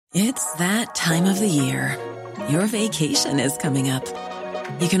It's that time of the year. Your vacation is coming up.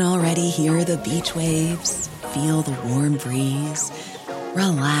 You can already hear the beach waves, feel the warm breeze,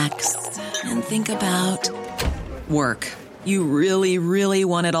 relax, and think about work. You really, really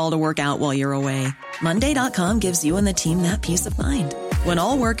want it all to work out while you're away. Monday.com gives you and the team that peace of mind. When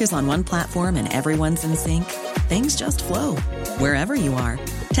all work is on one platform and everyone's in sync, things just flow. Wherever you are,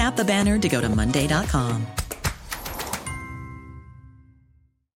 tap the banner to go to Monday.com.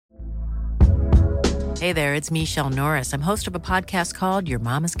 Hey there, it's Michelle Norris. I'm host of a podcast called Your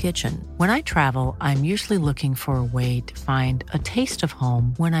Mama's Kitchen. When I travel, I'm usually looking for a way to find a taste of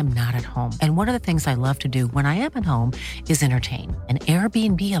home when I'm not at home. And one of the things I love to do when I am at home is entertain. And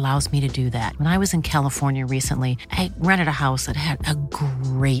Airbnb allows me to do that. When I was in California recently, I rented a house that had a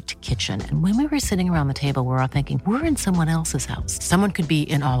great kitchen. And when we were sitting around the table, we're all thinking, we're in someone else's house. Someone could be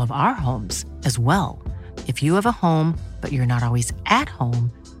in all of our homes as well. If you have a home, but you're not always at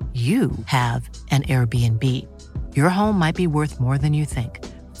home, you have an Airbnb. Your home might be worth more than you think.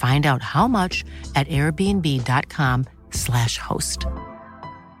 Find out how much at airbnb.com/host.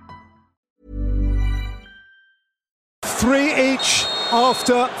 3 each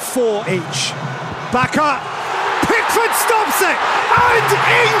after 4 each. Back up. Pickford stops it. And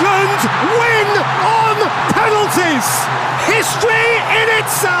England win on penalties. History in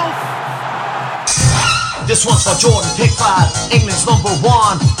itself. This one's for Jordan Pickford, England's number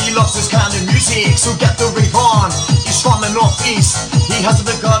one. He loves this kind of music, so get the rave on. He's from the northeast, he hasn't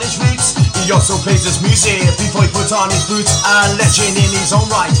got his roots. He also plays his music before he puts on his boots. A legend in his own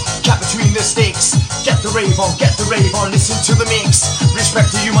right, cat between the sticks. Get the rave on, listen to the mix.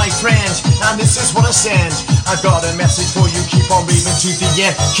 Respect to you, my friend, and this is what I send. I got a message for you, keep on raving to the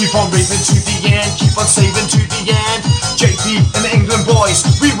end. Keep on raving to the end, keep on saving to the end. JP and the England boys,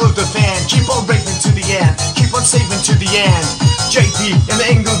 we will defend. Keep on raving to the end, keep on saving to the end. JP and the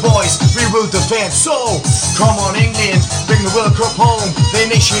England boys, we will defend. So, come on England, bring the World Cup home. The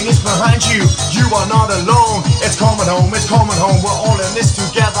nation is behind you, you are not alone. It's coming home, we're all in this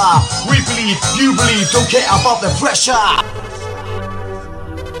together. We believe, you believe, don't care about the pressure.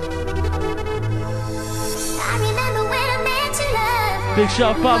 Big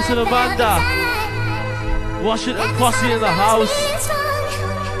shout out Babs and Amanda. Washington Posse in the house.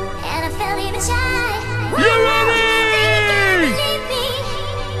 You ready?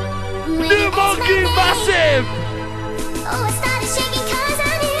 New Monkey Massive.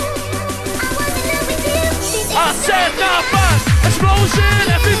 I said now man,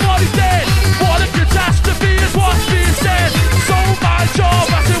 explosion, everybody's dead. What a catastrophe is what's being said. So my job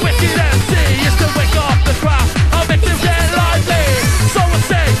as a wicked MC is to wake up the crowd and make them get lively. So I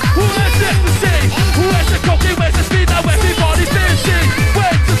say, where's the ecstasy? Where's the cocaine? Where's the speed? Now everybody's dancing.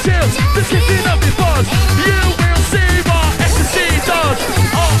 Wait until the kicking of the buzz. You will see what ecstasy does.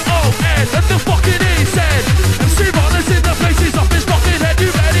 R-O-N and the fucking E said. MC Ron is in the place, he's off his fucking head. You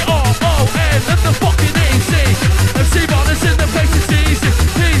ready? R-O-N and the fucking E said. MC Ron is in the place, it's easy.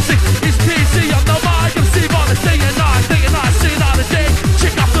 P6 is PC on the mic. MC Ron is day and night, seeing out the day.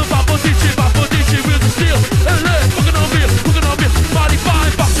 Check out the Babo DJ with the steel. Alert, fucking on real, mighty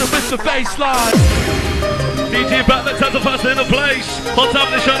fine, boxer with the baseline. DJ Batman has the first in the place. On top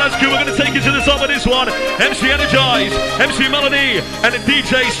of the show, that's cool. We're going to take you to the top of this one. MC Energize, MC Melody, and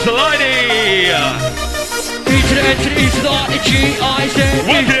DJ Slidey. E to the N to the E to the R to G, I Z.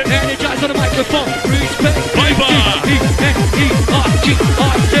 Energize on the microphone. Respect. Bye bye.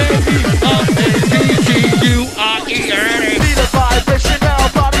 E-N-E-R-G-I-Z-E-R-A-D-G-U-R-E. Feel the vibration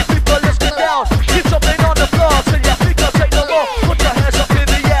now, party people, let's get down. Keep something on the floor till your feet can't take no more. Put your hands up in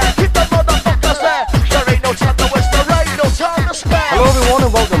the air, keep the motherfuckers there. There ain't no time to waste, there ain't no time to spare. Hello everyone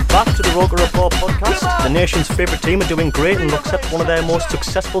and welcome back to the Roker Report podcast. The nation's favourite team are doing great and looks set for one of their most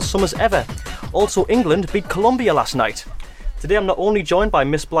successful summers ever. Also, England beat Colombia last night. Today I'm not only joined by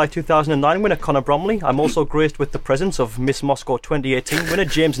Miss Blythe 2009 winner Connor Bromley, I'm also graced with the presence of Miss Moscow 2018 winner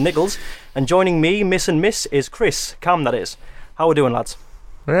James Nichols, and joining me, Miss and Miss, is Chris, Cam that is. How are we doing, lads?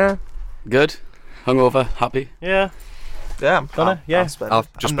 Yeah. Good. Hungover. Happy. Yeah. Yeah. Connor? Yeah. I've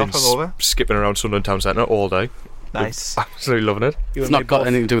just been skipping around Sunderland Town Centre all day. Nice. Absolutely loving it. You It's not got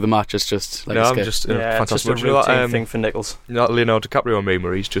anything to do with the match, it's just like No, a I'm skip. just in a fantastic mood. It's just a routine thing for Nichols. You know, Leonardo DiCaprio meme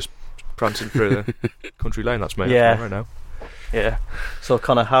where he's just prancing through the country lane. That's me right now. Yeah. So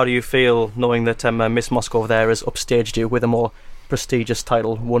Connor, how do you feel knowing that Miss Moscow over there has upstaged you with a more prestigious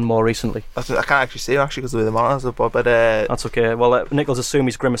title, one more recently? I can't actually see him because of the way the monitors are, but that's okay. Well, Nichols, assume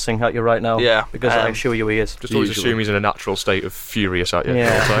he's grimacing at you right now. Yeah, because I assure you he is. Just always assume he's in a natural state of furious at you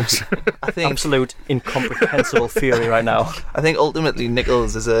at all times. I think absolute incomprehensible fury right now. I think ultimately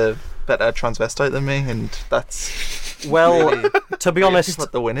Nichols is a better transvestite than me, and that's Well, Really, to be really honest,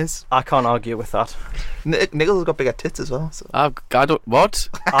 what the win is. I can't argue with that. Nichols has got bigger tits as well. So. I don't. What?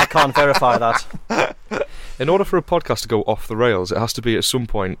 I can't verify that. In order for a podcast to go off the rails, it has to be at some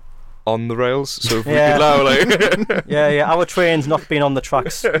point on the rails. So if Yeah. we could now, Yeah. Our train's not been on the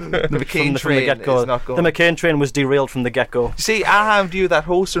tracks The from McCain the train get-go. is not going. The McCain train was derailed from the get-go. You see, I have you that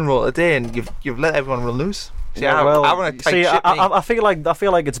hosting role today, and you've let everyone run loose. See, I want to see, tight ship. I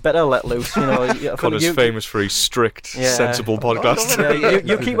feel like it's better let loose. You know, I feel Connor's you, famous for his strict, Yeah. sensible podcast. yeah,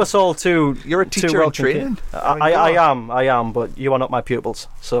 you keep us all too. You're a too teacher well in training. I am, but you are not my pupils,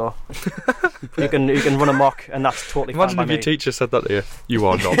 so you can run amok, and that's totally Imagine fine if by your me. teacher said that to you. You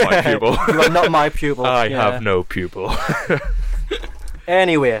are not my pupil. You are not my pupil. I yeah. have no pupil.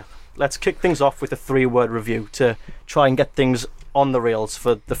 Anyway, let's kick things off with a 3-word review to try and get things on the rails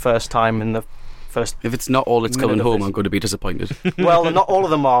for the first time in the first. If it's not all it's Minute coming of home, this. I'm going to be disappointed. Well, not all of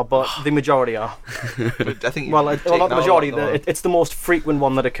them are, but the majority are. But I think Well, not the majority. It's the most frequent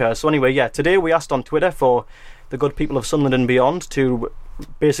one that occurs. So anyway, yeah, today we asked on Twitter for the good people of Sunderland and beyond to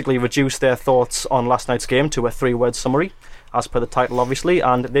basically reduce their thoughts on last night's game to a 3-word summary, as per the title, obviously,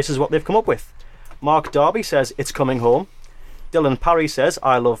 and this is what they've come up with. Mark Darby says, it's coming home. Dylan Parry says,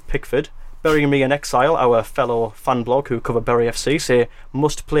 I love Pickford. Bury Me in Exile, our fellow fan blog who cover Bury FC, say,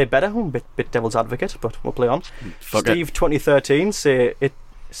 must play better. Bit devil's advocate, but we'll play on. Fuck Steve 2013 says,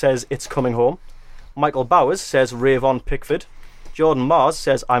 it's coming home. Michael Bowers says, rave on Pickford. Jordan Mars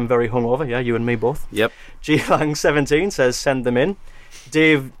says, I'm very hungover. Yeah, you and me both. Yep. G Lang 17 says, send them in.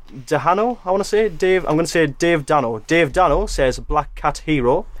 Dave Dano, I'm going to say Dave Dano. Dave Dano says, Black Cat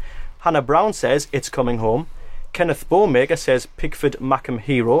Hero. Hannah Brown says, it's coming home. Kenneth Bowmaker says, Pickford Mackham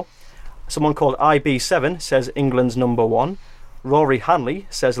Hero. Someone called IB7 says, England's number 1. Rory Hanley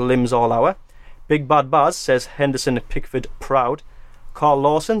says, limbs all hour. Big Bad Baz says, Henderson Pickford proud. Carl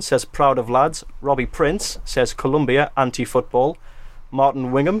Lawson says, proud of lads. Robbie Prince says, Columbia anti-football.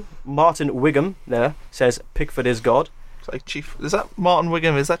 Martin Wigham there says, Pickford is God. It's like Chief. Is that Martin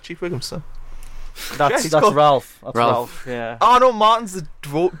Wigham? Is that Chief Wigham's son? That's he's called- Ralph. That's Ralph. Ralph. Yeah. Oh no, Martin's the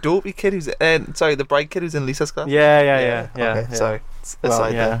dopey kid who's the bright kid who's in Lisa's class. Yeah. Okay, sorry. Well,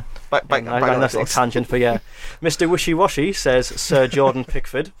 Aside yeah. then. Back I on that's a things. tangent, but yeah. Mr. Wishy Washy says Sir Jordan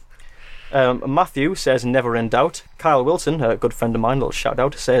Pickford. Matthew says never in doubt. Kyle Wilson, a good friend of mine, little shout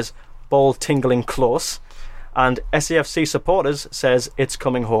out, says ball tingling close. And SAFC supporters says it's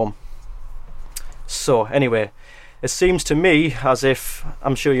coming home. So anyway, it seems to me as if,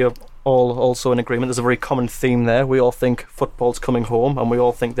 I'm sure you're all also in agreement, there's a very common theme there. We all think football's coming home, and we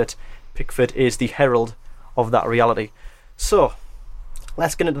all think that Pickford is the herald of that reality. So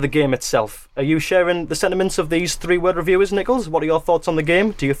let's get into the game itself. Are you sharing the sentiments of these 3-word reviewers, Nichols? What are your thoughts on the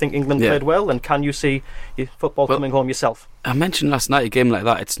game? Do you think England played well, and can you see football coming home yourself? I mentioned last night, a game like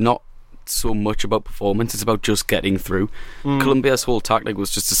that, it's not so much about performance, it's about just getting through. Colombia's whole tactic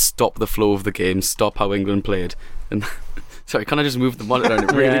was just to stop the flow of the game, stop how England played. And sorry, can I just move the monitor and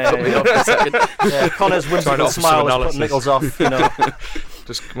it really put me off for a second? Yeah, Connor's whimsical smile has put Nichols off. You know.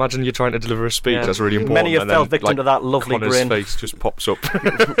 Just imagine you're trying to deliver a speech that's really important. Many have and fell then, victim to that lovely Connor's grin. face just pops up.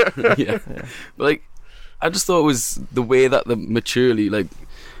 yeah. But like, I just thought it was the way that the maturely, like,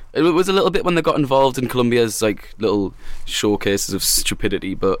 it was a little bit when they got involved in Colombia's like little showcases of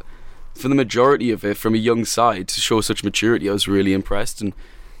stupidity, but for the majority of it, from a young side to show such maturity, I was really impressed. And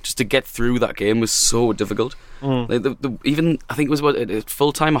just to get through that game was so difficult. Like even I think it was at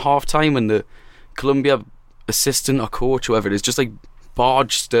full time or half time when the Colombia assistant or coach, whoever it is, just like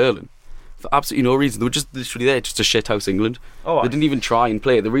barged Sterling for absolutely no reason. They were just literally there just to shithouse England. They didn't even try and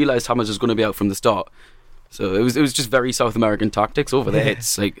play. They realised Hammers was going to be out from the start. So it was just very South American tactics over there.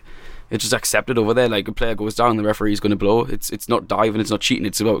 It's like it's just accepted over there. Like a player goes down, the referee's going to blow. It's not diving, it's not cheating.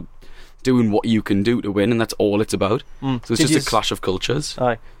 It's about doing what you can do to win, and that's all it's about. So it's just a clash of cultures.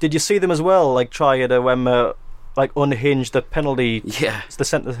 Did you see them as well? Like try to like unhinge the penalty. Yeah, it's the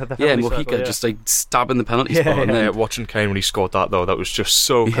centre. And Mojica just like stabbing the penalty spot. And then watching Kane when he scored that though, that was just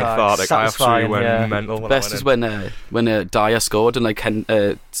so cathartic. I absolutely went mental. Best is when Dyer scored and like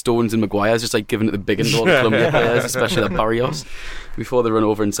Stones and Maguire's just like giving it the big end to all the Colombia players, especially that Barrios, before they run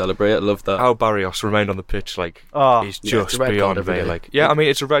over and celebrate. I love that. How Barrios remained on the pitch like is just beyond me. Like I mean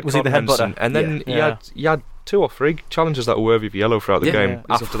it's a red card. Was he the headbutter? And then he had 2 or 3 challenges that were worthy of yellow throughout the game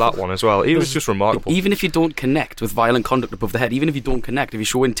after that one as well. He was just remarkable. Even if you don't connect with violent conduct above the head, even if you don't connect, if you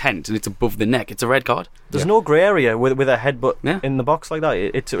show intent and it's above the neck, it's a red card. There's no grey area with a headbutt in the box like that.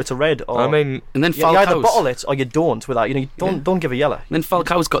 It's a red. Or I mean, and then you either bottle it or you don't. With that, you don't give a yellow. And then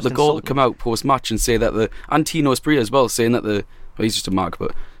Falcao's got the goal to come out post match and say that and Tino Esprit as well, saying that he's just a mark,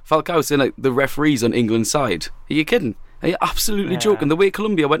 but Falcao saying like the referees on England's side. Are you kidding? Are you absolutely joking? The way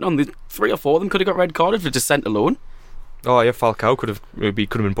Colombia went on, the 3 or 4 of them could have got red carded for dissent alone. Oh yeah, Falcao could have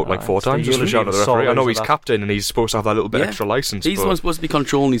been booked like 4 times just for shouting at the referee. I know he's captain and he's supposed to have that little bit extra license. He's the one supposed to be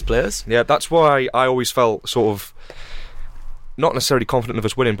controlling these players. Yeah, that's why I always felt sort of not necessarily confident of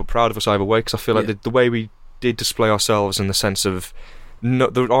us winning, but proud of us either way, because I feel like the way we did display ourselves in the sense of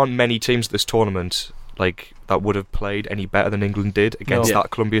there aren't many teams at this tournament like that would have played any better than England did against that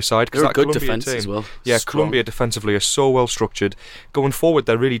Colombia side. They're that a good Colombia defence team, as well. Yeah, Strong. Colombia defensively are so well structured. Going forward,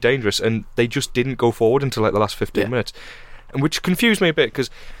 they're really dangerous, and they just didn't go forward until like the last 15 minutes, and which confused me a bit because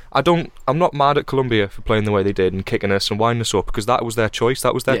I'm not mad at Colombia for playing the way they did and kicking us and winding us up, because that was their choice,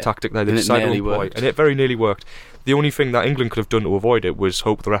 that was their tactic. They decided to employ, and it very nearly worked. The only thing that England could have done to avoid it was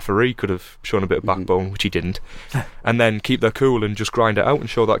hope the referee could have shown a bit of backbone, which he didn't, and then keep their cool and just grind it out and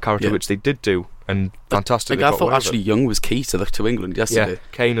show that character, which they did do, and fantastic. I thought actually Young was key to England yesterday. Yeah,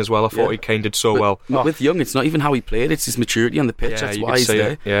 Kane as well. I thought Kane did so well. With Young, it's not even how he played; it's his maturity on the pitch. That's why he's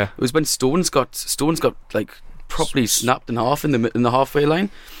there. Yeah, it was when Stones got like properly snapped in half in the halfway line.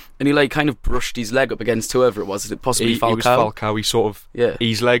 And he like kind of brushed his leg up against whoever it was. Possibly Falcao. He was Falcao. He sort of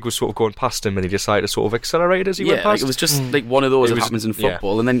his leg was sort of going past him, and he decided to sort of accelerate as he went past. Like it was just like one of those that happens in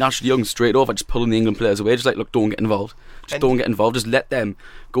football. And then Ashley Young straight over just pulling the England players away, just like, look, don't get involved. Don't get involved. Just let them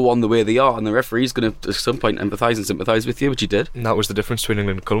go on the way they are, and the referee's going to at some point empathise and sympathise with you, which he did. And that was the difference between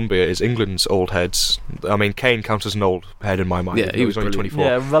England and Colombia. Is England's old heads. I mean, Kane counts as an old head in my mind. Yeah, he was only 24.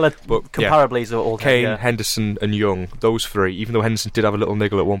 Yeah, comparably he's an old Kane, head. Henderson, and Young. Those three. Even though Henderson did have a little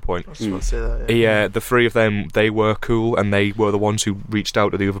niggle at one point. I was supposed to say that. The three of them, they were cool, and they were the ones who reached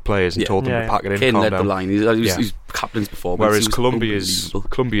out to the other players and told them to pack it in. Kane calm led down. the line. He's captain's performance. Whereas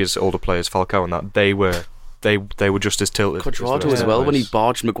Colombia's older players, Falcao and that, they were just as tilted. Quadrado as well, when he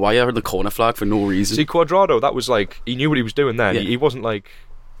barged Maguire in the corner flag for no reason. See, Quadrado, that was like, he knew what he was doing then. He wasn't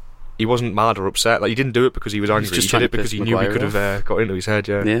mad or upset. Like, he didn't do it because he was angry. He did it because he knew he could have got into his head.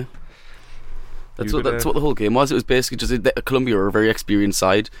 Yeah. That's what the whole game was. It was basically just that Colombia are a very experienced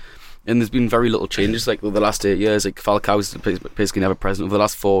side, and there's been very little changes like over the last 8 years. Like Falcao's basically never present. Over the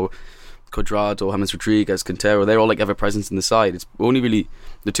last 4, Quadrado, James Rodriguez, Quintero, they're all like ever present in the side. It's only really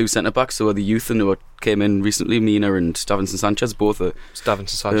the 2 centre backs, so the youth and who came in recently, Mina and Davinson Sanchez, both are Davinson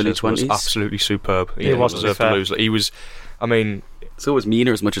Sanchez early 20s. was absolutely superb. He was deserved to lose. He was, I mean. So was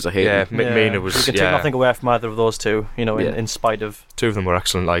Mina, as much as I hate him. Mina was. You can take nothing away from either of those two, in spite of. 2 of them were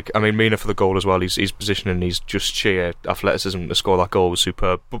excellent. Like, I mean, Mina for the goal as well. His positioning, he's just sheer athleticism to score that goal was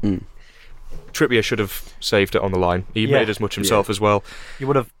superb. But Trippier should have saved it on the line. He made as much himself as well. You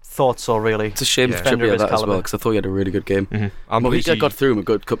would have thought so, really. It's a shame for Trippier that as well, because I thought he had a really good game. Well, he got through him a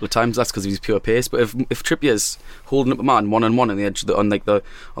good couple of times. That's because of his pure pace. But if Trippier's holding up a man 1-on-1 on the edge on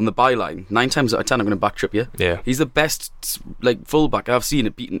the byline, 9 times out of 10 I'm going to back Trippier. Yeah, he's the best fullback I've seen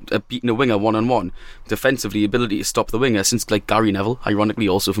at beating a winger 1-on-1 defensively. Ability to stop the winger since like Gary Neville, ironically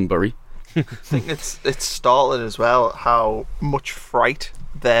also from Bury. I think it's startling as well how much fright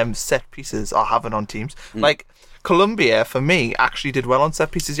them set pieces are having on teams. Like Colombia, for me, actually did well on set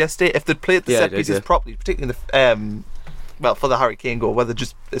pieces yesterday. If they'd played the set pieces properly, particularly in the for the Harry Kane goal, where they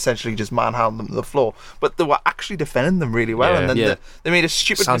just essentially just manhandled them to the floor, but they were actually defending them really well, and then they made a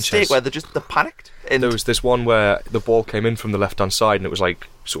stupid mistake where they panicked. And there was this one where the ball came in from the left-hand side, and it was like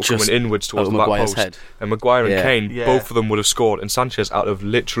sort of coming inwards towards the back post, head. And Maguire and Kane, both of them would have scored, and Sanchez, out of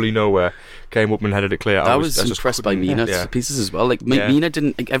literally nowhere, came up and headed it clear. I was impressed by Mina pieces as well. Like Mina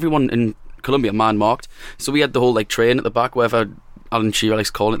didn't. Like, everyone in Colombia man marked, so we had the whole like train at the back, wherever Alan Shearer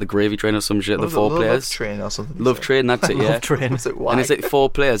likes calling it, the gravy train or some shit. The 4 players, love train or something. Love train, that's it. Yeah, love train. And it's like 4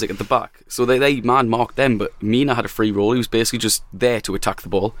 players like at the back, so they man marked them, but Mina had a free role. He was basically just there to attack the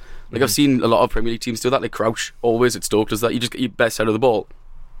ball. Like I've seen a lot of Premier League teams do that. Like Crouch always at Stoke does that. You just get your best out of the ball,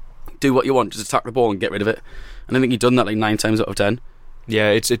 do what you want, just attack the ball and get rid of it. And I think he'd done that like 9 times out of 10.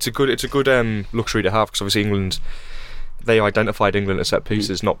 Yeah, it's a good luxury to have, because obviously England, they identified England as set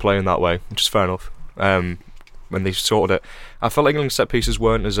pieces not playing that way, which is fair enough. When they sorted it, I felt like England's set pieces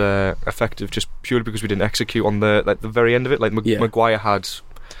weren't as effective just purely because we didn't execute on the very end of it. Like Maguire had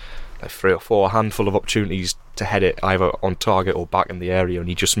like 3 or 4, a handful of opportunities to head it either on target or back in the area, and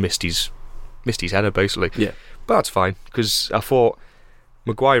he just missed his header basically. Yeah, but that's fine, because I thought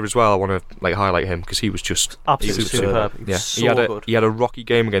Maguire as well, I want to like highlight him because he was just absolutely superb. Yeah, so he had a rocky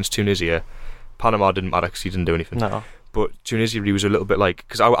game against Tunisia. Panama didn't matter because he didn't do anything. No. But Tunisia, he was a little bit like,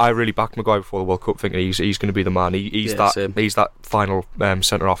 because I really backed Maguire before the World Cup, thinking he's going to be the man. He's that final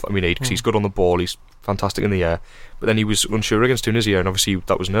centre half that we need, because he's good on the ball, he's fantastic in the air. But then he was unsure against Tunisia, and obviously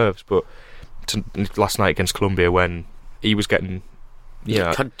that was nerves. But last night against Colombia, when he was getting,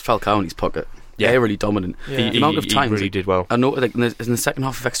 had Falcao in his pocket. Yeah, really dominant. Yeah. The amount of time he really did well. I know, like in the second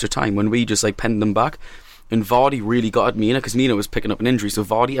half of extra time, when we just like penned them back, And Vardy really got at Mina because Mina was picking up an injury. So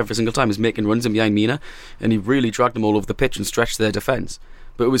Vardy every single time was making runs in behind Mina, and he really dragged them all over the pitch and stretched their defence.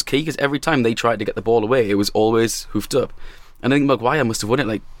 But it was key because every time they tried to get the ball away, it was always hoofed up. And I think Maguire must have won it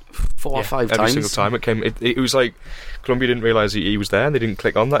like 4 or 5 times. Every single time it came. It was like Colombia didn't realise he was there, and they didn't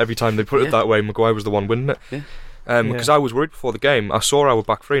click on that. Every time they put it that way, Maguire was the one winning it. Because I was worried before the game. I saw our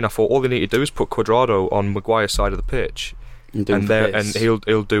back three, and I thought all they need to do is put Cuadrado on Maguire's side of the pitch, and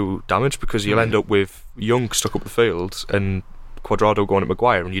he'll do damage because you'll end up with Young stuck up the field and Cuadrado going at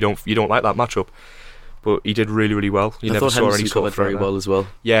Maguire, and you don't like that matchup. But he did really, really well. You never saw any sort of very well as well.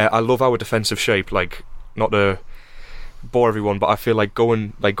 Yeah, I love our defensive shape. Like, not to bore everyone, but I feel like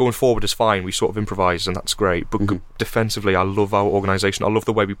going forward is fine. We sort of improvise, and that's great. But defensively, I love our organisation. I love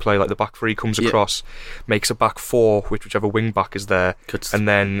the way we play. Like the back three comes across, makes a back four, whichever wing back is there, and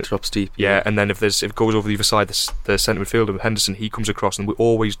then drops deep. And then if it goes over the other side, the centre midfielder Henderson, he comes across, and we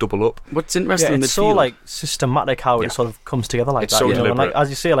always double up. What's interesting in it's so like systematic how it sort of comes together like it's that. So and like,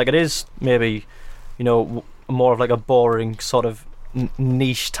 as you say, like it is maybe more of like a boring sort of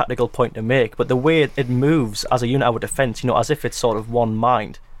niche tactical point to make, but the way it moves as a unit, our defence, as if it's sort of one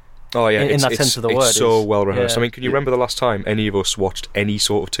mind. Oh yeah, in that sense of the word, it's so well rehearsed. Yeah. I mean, can you remember the last time any of us watched any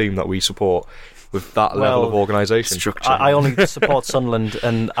sort of team that we support with that level of organisation? Structure. I only support Sunderland,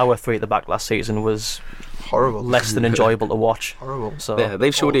 and our three at the back last season was horrible, less than enjoyable to watch. Horrible. So yeah,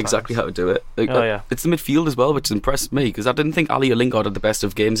 they've showed you exactly how to do it. It's the midfield as well, which impressed me because I didn't think Ali or Lingard had the best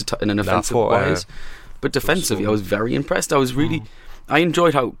of games in an offensive wise, but defensively, I was very impressed. I was really. I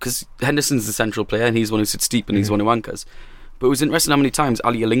enjoyed how, because Henderson's the central player and he's the one who sits deep and he's the one who anchors. But it was interesting how many times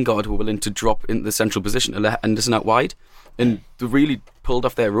Ali or Lingard were willing to drop into the central position and let Henderson out wide, and they really pulled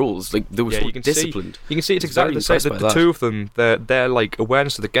off their rules. Like they were so disciplined. You can see it's exactly the same. The two of them, their like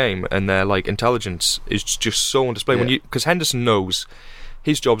awareness of the game and their like intelligence is just so on display. Because Henderson knows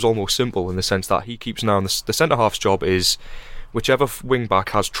his job's almost simple in the sense that he keeps an eye on the centre half's job is whichever wing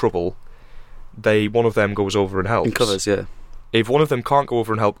back has trouble, one of them goes over and helps. And covers, yeah. If one of them can't go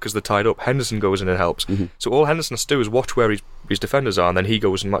over and help because they're tied up, Henderson goes in and helps. So all Henderson has to do is watch where his defenders are, and then he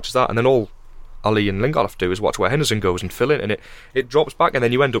goes and matches that. And then all Ali and Lingard have to do is watch where Henderson goes and fill in, and it drops back, and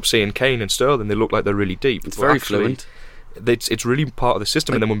then you end up seeing Kane and Sterling. They look like they're really deep. It's very fluent. It's really part of the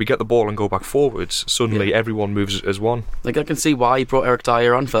system, and then when we get the ball and go back forwards, suddenly everyone moves as one. Like I can see why he brought Eric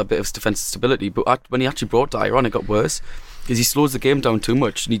Dyer on for a bit of defensive stability, but when he actually brought Dyer on, it got worse because he slows the game down too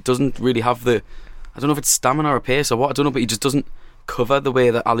much, and he doesn't really have the. I don't know if it's stamina or pace or what, I don't know, but he just doesn't cover the way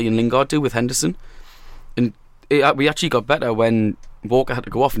that Ali and Lingard do with Henderson. And we actually got better when Walker had to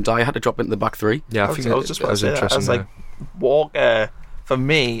go off and Dyer had to drop into the back three. Yeah, I think I was just about to say that. I was like, Walker, for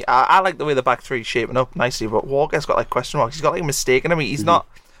me, I like the way the back three is shaping up nicely, but Walker's got like question marks. He's got like a mistake in him. He's not.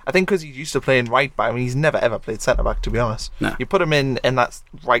 I think because he's used to playing right back. I mean, he's never ever played centre back, to be honest. No. You put him in that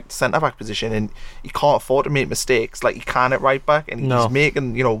right centre back position, and he can't afford to make mistakes like he can at right back. And he's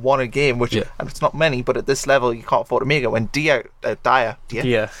making one a game, which and it's not many, but at this level, you can't afford to make it. When Dyer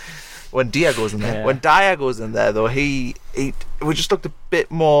goes in there, when Dyer goes in there, though, he we just looked a bit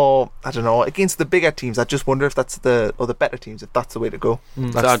more. I don't know, against the bigger teams. I just wonder if that's the better teams, if that's the way to go.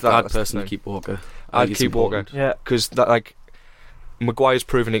 I'd personally keep Walker. I'd keep Walker, because that like. Maguire's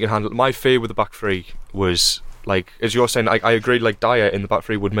proven he can handle it. My fear with the back three was, like, as you're saying, I agree, like, Dyer in the back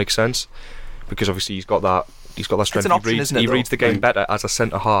three would make sense because obviously he's got that strength. He reads the game better as a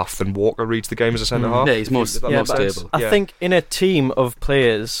centre half than Walker reads the game as a centre half. Yeah, he's more stable. I think in a team of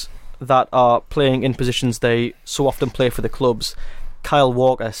players that are playing in positions they so often play for the clubs, Kyle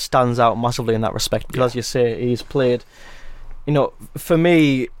Walker stands out massively in that respect because, as you say, he's played, for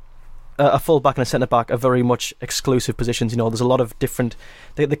me, a full-back and a centre-back are very much exclusive positions. There's a lot of different.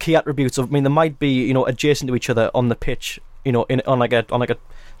 The key attributes of. I mean, they might be adjacent to each other on the pitch. On like a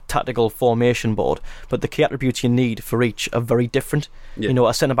tactical formation board, but the key attributes you need for each are very different. Yeah.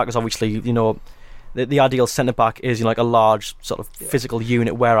 A centre-back is obviously the ideal centre-back is like a large sort of physical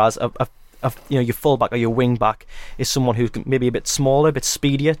unit, whereas your full-back or your wing-back is someone who's maybe a bit smaller, a bit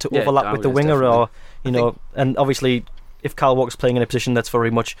speedier to overlap with the winger, definitely. And obviously if Kyle Walker's playing in a position that's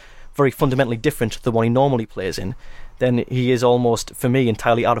very fundamentally different to the one he normally plays in, then he is almost, for me,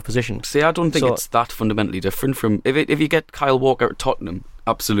 entirely out of position. See, I don't think it's that fundamentally different from... If you get Kyle Walker at Tottenham,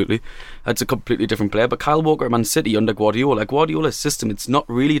 absolutely, that's a completely different player. But Kyle Walker at Man City under Guardiola's system, it's not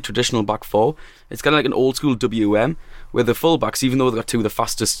really a traditional back four. It's kind of like an old school WM, where the full-backs, even though they've got two of the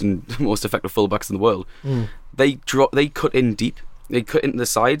fastest and most effective full-backs in the world, they cut in deep. They cut into the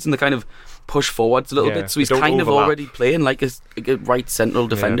sides and they kind of push forwards a little bit, so he's kind of already playing like a right central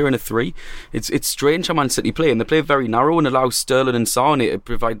defender in a three. It's strange how Man City play, and they play very narrow and allow Sterling and Sane to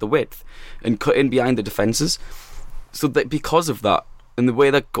provide the width and cut in behind the defences. So that because of that, and the way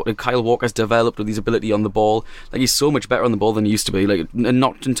that Kyle Walker's developed with his ability on the ball, like he's so much better on the ball than he used to be. Like, and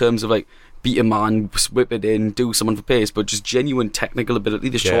not in terms of like beat a man, whip it in, do someone for pace, but just genuine technical ability,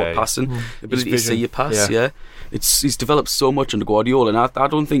 the short passing, ability to see your pass. He's developed so much under Guardiola, and I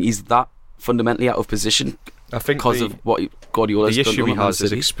don't think he's that fundamentally out of position. I think because of what Guardiola's done. The issue he has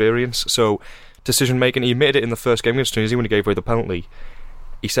is experience. So decision making. He admitted it in the first game against Tunisia when he gave away the penalty.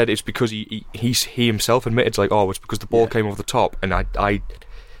 He said it's because he himself admitted, like, it's because the ball came over the top, and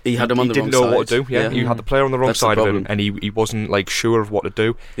he had him on the wrong side. He didn't know what to do. You had the player on the wrong side of him, and he wasn't like sure of what to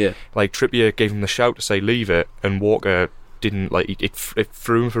do. Yeah, like Trippier gave him the shout to say leave it, and Walker didn't, like, it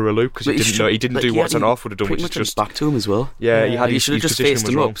threw him for a loop because he didn't do what St. Arth would have done, which is just back to him as well. Yeah, he should have just faced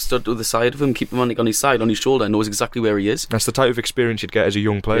him up, stood to the side of him, keep him on his side, on his shoulder, and knows exactly where he is. That's the type of experience you'd get as a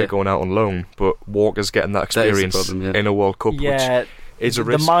young player going out on loan, but Walker's getting that experience in a World Cup, which is a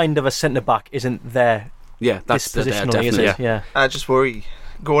risk. The mind of a centre back isn't there. Yeah, that's dispositionally, is it? Yeah. I just worry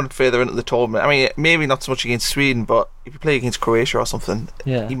going further into the tournament. I mean, maybe not so much against Sweden, but if you play against Croatia or something,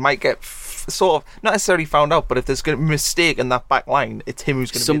 he might get sort of not necessarily found out, but if there's a mistake in that back line, it's him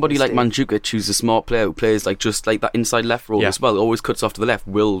who's going to somebody like Mandzukic, who's a smart player who plays like just like that inside left role as well, always cuts off to the left.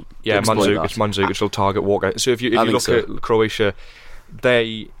 Mandzukic will target Walker. So if you look at Croatia,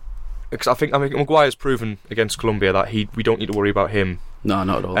 because I think Maguire's proven against Colombia that we don't need to worry about him. No,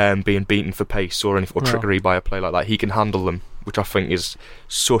 not at all. Being beaten for pace or trickery by a player like that. He can handle them, which I think is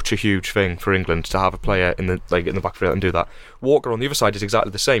such a huge thing for England to have a player in the back field and do that. Walker on the other side is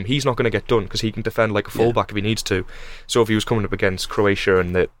exactly the same. He's not going to get done because he can defend like a fullback if he needs to. So if he was coming up against Croatia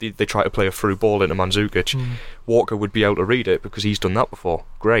and they try to play a through ball into Mandzukic, Walker would be able to read it because he's done that before.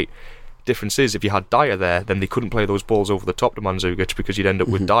 Great. Difference is, if you had Dyer there, then they couldn't play those balls over the top to Mandzukic because you'd end up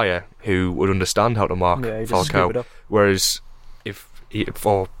with Dyer, who would understand how to mark Falcao. Whereas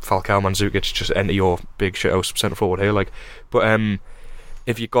for Falcao, Mandzukic just enter your big shithouse centre forward here,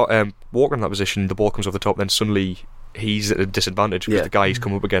 if you've got Walker in that position, the ball comes over the top, then suddenly he's at a disadvantage because the guy he's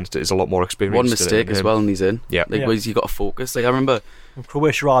come up against is a lot more experienced. One mistake as well, and he's in. Whereas you got to focus. Like I remember,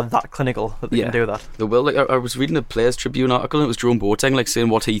 Croatia are that clinical that they can do that. They will. Like I was reading a Players Tribune article, and it was Jerome Boateng saying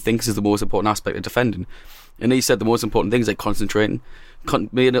what he thinks is the most important aspect of defending, and he said the most important thing is concentrating.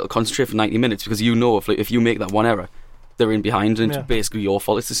 Being able to concentrate for 90 minutes because if you make that one error, they're in behind and it's basically your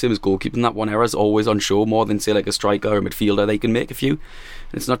fault. It's the same as goalkeeping. That one error is always on show more than say like a striker or a midfielder. They can make a few.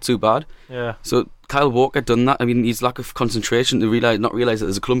 It's not too bad. So Kyle Walker done that. I mean, his lack of concentration to not realise that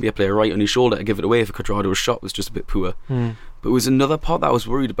there's a Colombia player right on his shoulder to give it away if Cuadrado's shot was just a bit poor. But it was another part that I was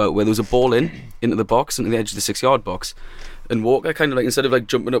worried about where there was a ball into the box, into the edge of the 6-yard box, and Walker kind of instead of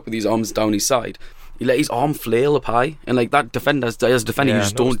jumping up with his arms down his side, he let his arm flail up high, and that defender, as a defender, you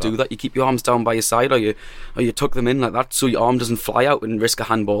just don't do that. You keep your arms down by your side, or you tuck them in like that, so your arm doesn't fly out and risk a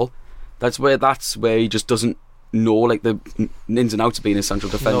handball. That's where he just doesn't know the ins and outs of being a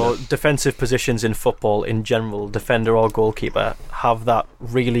central defender. No, defensive positions in football in general, defender or goalkeeper, have that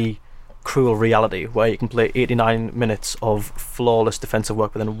really cruel reality where you can play 89 minutes of flawless defensive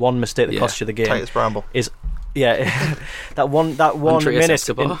work, but then one mistake that costs you the game. Titus Bramble. that one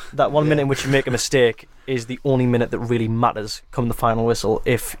minute in which you make a mistake is the only minute that really matters come the final whistle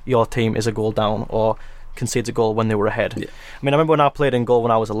if your team is a goal down or concedes a goal when they were ahead. I mean, I remember when I played in goal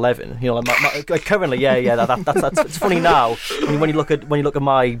when I was 11. Currently, that's it's funny now when you look at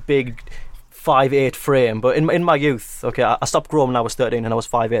my big 5'8" frame, but in my youth, I stopped growing when I was 13 and I was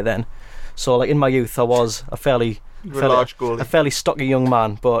 5'8" then. So in my youth I was a fairly stocky young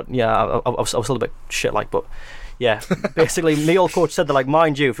man, but I was still a bit shit but basically my old coach said that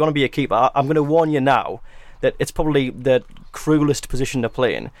mind you, if you want to be a keeper, I'm going to warn you now that it's probably the cruelest position to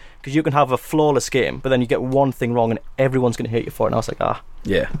play in because you can have a flawless game but then you get one thing wrong and everyone's going to hate you for it, and I was like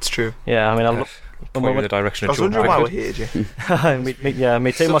it's true. I mean pointing in the direction of I was wondering why we hated you.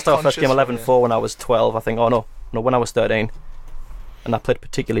 my team must have first game 11-4 when I was 12 I think. When I was 13, and I played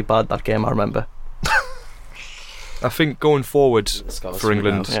particularly bad that game, I remember. I think going forward for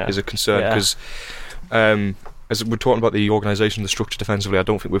England is a concern because as we're talking about the organisation, the structure defensively, I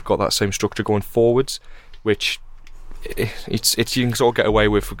don't think we've got that same structure going forwards, which it's you can sort of get away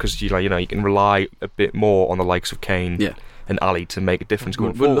with because you can rely a bit more on the likes of Kane and Ali to make a difference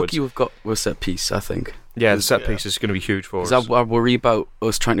going forward. We're lucky we've got a set piece, I think. Yeah, the set piece is going to be huge for us. I worry about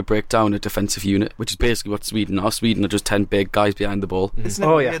us trying to break down a defensive unit, which is basically what Sweden are. Sweden are just 10 big guys behind the ball. Isn't it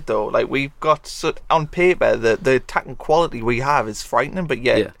weird though? We've got on paper the attacking quality we have is frightening, but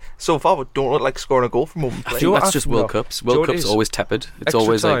so far we don't look like scoring a goal from open play. I think that's just World Cups. World Cups are always tepid. It's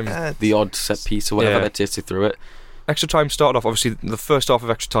always the odd set piece or whatever that takes you through it. extra time started off, obviously, the first half of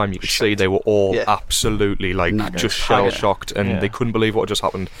extra time, you could see they were all absolutely, just shell-shocked, and they couldn't believe what had just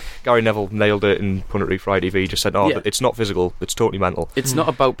happened. Gary Neville nailed it in Punditry Friday TV, just said, but it's not physical, it's totally mental. It's not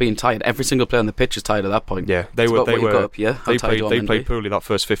about being tired. Every single player on the pitch is tired at that point. Yeah, they played poorly that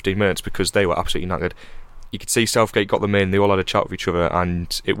first 15 minutes because they were absolutely knackered. You could see Southgate got them in, they all had a chat with each other,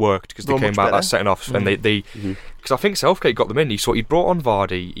 and it worked because they came back that second half, and they because I think Southgate got them in. He brought on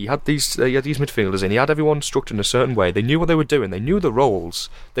Vardy, he had these midfielders in, he had everyone structured in a certain way. They knew what they were doing, they knew the roles,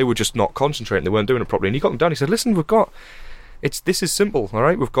 they were just not concentrating, they weren't doing it properly, and he got them down. He said, listen, this is simple,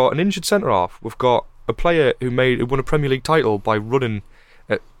 alright, we've got an injured centre-half, we've got a player who won a Premier League title by running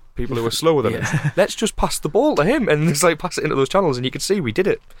at people who were slower than him. Let's just pass the ball to him, and it's pass it into those channels, and you could see we did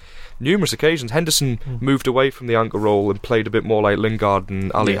it. Numerous occasions. Henderson moved away from the anchor role and played a bit more like Lingard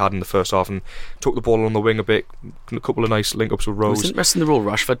and Ali had in the first half, and took the ball on the wing a bit. A couple of nice link-ups with Rose. It was interesting the role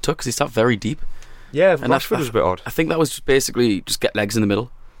Rashford took because he sat very deep. Yeah, and Rashford was a bit odd. I think that was just basically just get legs in the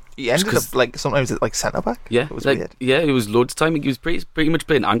middle. He ended up sometimes at centre back. Yeah, it was weird. Yeah, it was loads of time. He was pretty much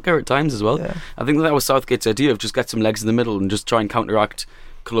playing anchor at times as well. Yeah. I think that was Southgate's idea of just get some legs in the middle and just try and counteract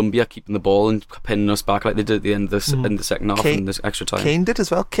Colombia keeping the ball and pinning us back like they did at the end of in the second half in the extra time. Kane did as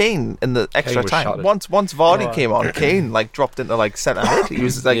well. Kane in the extra time. Shattered. Once Vardy came on, Kane dropped into centre mid. He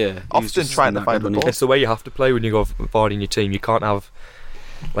was often trying to find the ball. It's the way you have to play when you go Vardy in your team. You can't have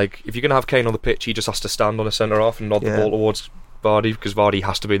if you're going to have Kane on the pitch, he just has to stand on a centre half and nod the ball towards Vardy, because Vardy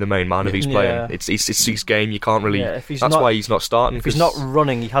has to be the main man if he's playing. It's his game. You can't really. Why he's not starting. If he's not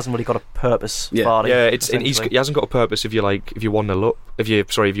running, he hasn't really got a purpose. Vardy. Yeah, he hasn't got a purpose if you're 1-0 up. If you're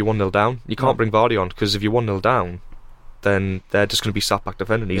 1-0 down, you can't bring Vardy on, because if you're 1-0 down, then they're just going to be sat back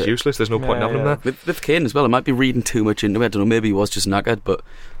defending. He's useless. There's no point in having him there. With Kane as well, I might be reading too much into it. I don't know. Maybe he was just knackered, but.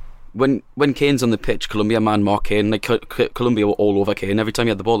 When Kane's on the pitch, Colombia man mark Kane. Colombia were all over Kane. Every time he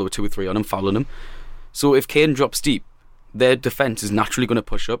had the ball, there were 2 or 3 on him, fouling him. So if Kane drops deep, their defence is naturally going to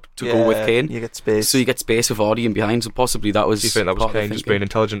push up to go with Kane. You get space. So you get space with Vardy in behind. So possibly that was. Do you think that was Kane just being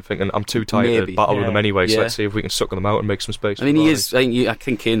intelligent, thinking I'm too tired to battle with them anyway? So let's see if we can suck them out and make some space. I mean, he is. I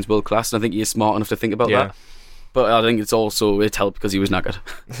think Kane's world class, and I think he is smart enough to think about that. But I think it helped because he was knackered.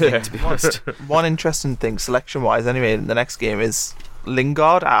 To be honest. One interesting thing, selection wise, anyway, in the next game is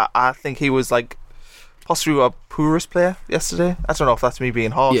Lingard. I think he was possibly a poorest player yesterday. I don't know if that's me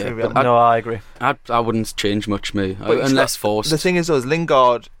being harsh. No, I agree. I wouldn't change much, unless forced. The thing is, though,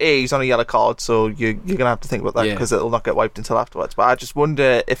 Lingard, he's on a yellow card, so you're going to have to think about that because it'll not get wiped until afterwards. But I just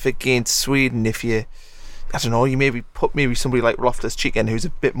wonder if against Sweden, if you maybe put somebody like Loftus-Cheek who's a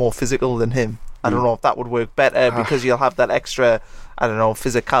bit more physical than him. I don't know if that would work better because you'll have that extra,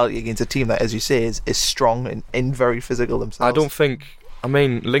 physicality against a team that, as you say, is strong and very physical themselves. I don't think. I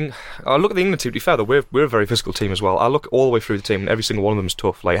mean, I look at the England team. To be fair, though, we're a very physical team as well. I look all the way through the team, and every single one of them is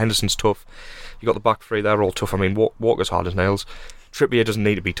tough. Henderson's tough. You got the back three; they're all tough. I mean, Walker's hard as nails. Trippier doesn't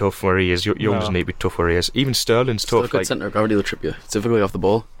need to be tough where he is. Young doesn't need to be tough where he is. Even Sterling's tough. Still a good centre of gravity, the Trippier. Typically off the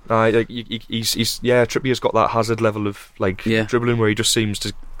ball. Trippier's got that Hazard level of dribbling where he just seems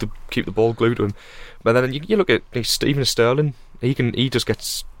to keep the ball glued to him. But then you look at even Sterling. He's been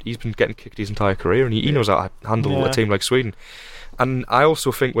getting kicked his entire career, and he knows how to handle a team like Sweden. And I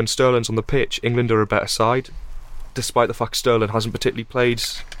also think when Sterling's on the pitch, England are a better side, despite the fact Sterling hasn't particularly played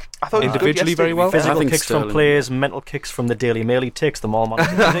individually very well. Physical kicks from players, mental kicks from the Daily Mail. He takes them all, man.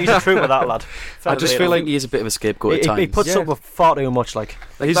 He's true with that lad. I just feel like he is a bit of a scapegoat at times. He puts up with far too much.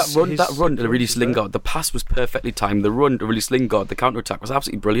 That run to release Lingard, the pass was perfectly timed. The run to release Lingard, the counter attack was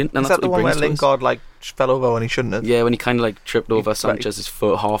absolutely brilliant. And is that the one where Lingard fell over when he shouldn't have? Yeah, when he kind of tripped over Sanchez's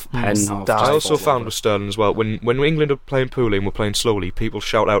foot, half pen, half. I also found with Sterling as well, when England are playing poorly and we're playing slowly, people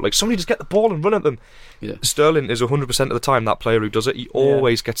shout out somebody just get the ball and run at them. Yeah. Sterling is 100% of the time that player who does it. He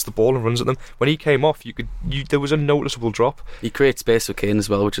always gets the ball and runs at them. When he came off, there was a noticeable drop. He creates space for Kane as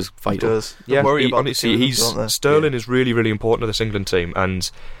well, which is vital. He does. Sterling is really, really important to this England team, and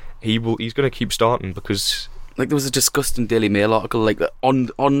he's going to keep starting because. There was a disgusting Daily Mail article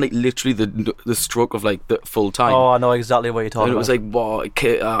on literally the stroke of the full time. Oh, I know exactly what you're talking about.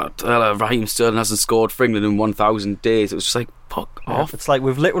 It was Raheem Sterling hasn't scored for England in 1,000 days. It was just fuck off. It's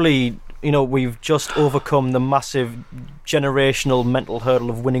we've literally. We've just overcome the massive generational mental hurdle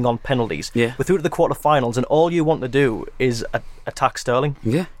of winning on penalties. Yeah. We're through to the quarterfinals, and all you want to do is attack Sterling.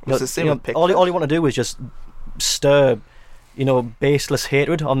 Yeah. It's the same with all you want to do is just stir, baseless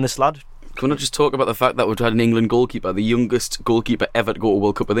hatred on this lad. Can we not just talk about the fact that we've had an England goalkeeper, the youngest goalkeeper ever to go to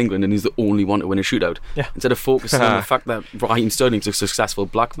World Cup with England, and he's the only one to win a shootout? Yeah. Instead of focusing on the fact that Raheem Sterling's a successful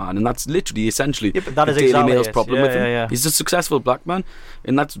black man, and that's literally essentially but that is Daily exactly Mail's problem with him. Yeah. He's a successful black man,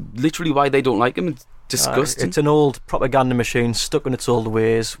 and that's literally why they don't like him. It's disgusting. It's an old propaganda machine stuck in its old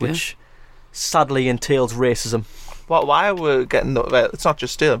ways, which sadly entails racism. why we're getting... Well, it's not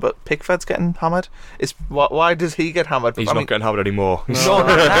just Sterling, but Pickford's getting hammered. Why does he get hammered? He's not getting hammered anymore. No, not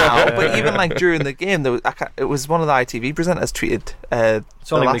now. But even like during the game, it was one of the ITV presenters tweeted...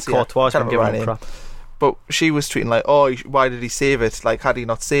 it's only really Courtois and giving him crap. But she was tweeting like, "Oh, why did he save it? Like, had he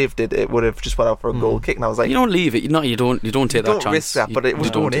not saved it, it would have just went out for a goal kick." And I was like, "You don't leave it. You don't take that chance. Don't risk that." But it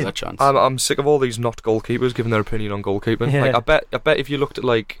was going in. That chance. I'm sick of all these not goalkeepers giving their opinion on goalkeeping. Yeah. Like, I bet if you looked at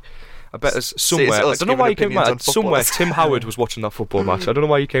there's somewhere. I don't know why you came to mind. Somewhere Tim Howard was watching that football match. I don't know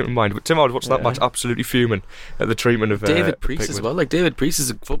why you came to mind, but Tim Howard watched that match, absolutely fuming at the treatment of David Priest Pickford. as well. Like David Priest is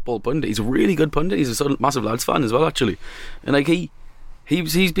a football pundit. He's a really good pundit. He's a sort of massive Lads fan as well, actually. And like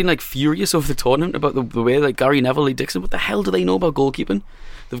he's been like furious over the tournament about the way like Gary Neville, Lee Dixon. What the hell do they know about goalkeeping?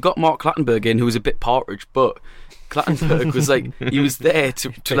 They've got Mark Clattenburg in, who was a bit partridge, but Clattenburg was like he was there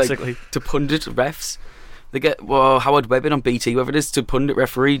to pundit refs. They get Howard Webb in on BT, whoever it is, to pundit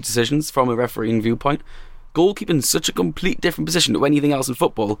referee decisions from a refereeing viewpoint. Goalkeeping's such a complete different position to anything else in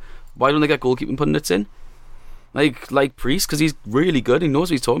football. Why don't they get goalkeeping pundits in? Like Priest, because he's really good. He knows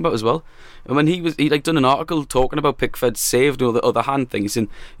what he's talking about as well. And when he done an article talking about Pickford's saved or the other hand thing, he's saying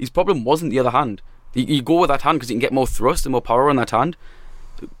his problem wasn't the other hand. You go with that hand because you can get more thrust and more power on that hand.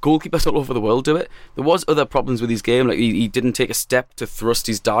 Goalkeepers all over the world do it. There was other problems with his game, like he didn't take a step to thrust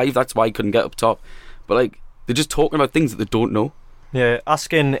his dive. That's why he couldn't get up top. But like they're just talking about things that they don't know. Yeah,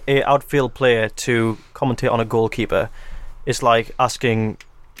 asking an outfield player to commentate on a goalkeeper is like asking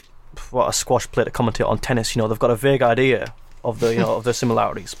a squash player to commentate on tennis. You know, they've got a vague idea of the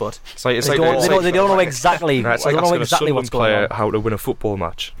similarities, but they don't know exactly. It's they like don't know asking exactly a what's Sunderland going player on. how to win a football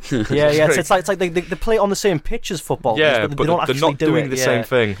match. It's like they play on the same pitch as football. Yeah, but but they don't they're actually not doing the same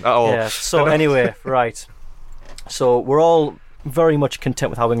thing at all. Yeah. So anyway, right. So we're all very much content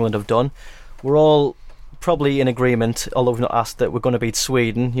with how England have done. We're all probably in agreement, although we've not asked, that we're going to beat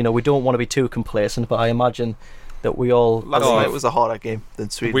Sweden. You know, we don't want to be too complacent, but I imagine that we all... Last night was a harder game than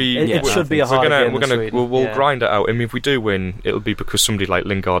Sweden. It should be a harder game than Sweden. We'll grind it out. I mean, if we do win, it'll be because somebody like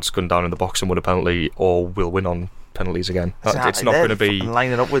Lingard's gone down in the box and won a penalty, or we'll win on penalties again. It's not going to be...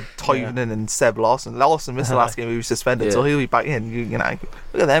 lining up with Toivonen and Seb Larson. Larson missed the last game, he was suspended, so he'll be back in. You know,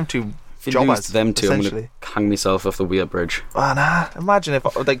 look at them two. If you lose to them two, I'm going to hang myself off the Weir Bridge. Imagine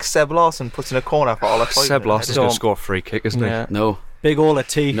if like Seb Larson puts in a corner for Ola Toivonen. Seb Larson's going to score a free kick, isn't he? No. Big Ola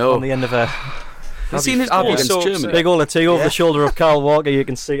T on the end of a... Have you seen his goal against Germany? Big Ola T over the shoulder of Kyle Walker. You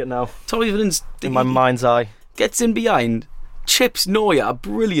can see it now. Toivonen in my mind's eye. Gets in behind, chips Neuer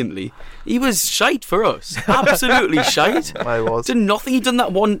brilliantly. He was shite for us. Absolutely shite. I was. Did nothing. He done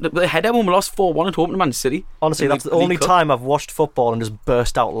that one the header when we lost 4-1 at home to Man City. Honestly, that's the only time I've watched football and just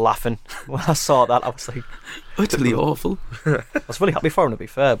burst out laughing. When I saw that, I was like, utterly awful. I was really happy for him, to be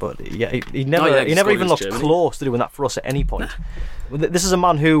fair, but he never even looked close to doing that for us at any point. This is a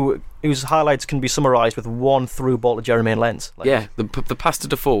man whose highlights can be summarised with one through ball to Jermaine Lens. The pass to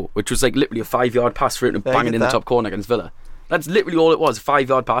Defoe, which was like literally a 5-yard pass for him to bang it in the top corner against Villa. That's literally all it was, a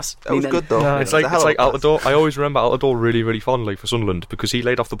 5-yard pass. That was good though. It's like Altidore. I always remember Altidore really, really fondly for Sunderland because he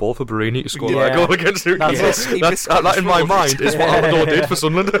laid off the ball for Barini to score that goal against Newcastle. That in my mind is what Altidore did for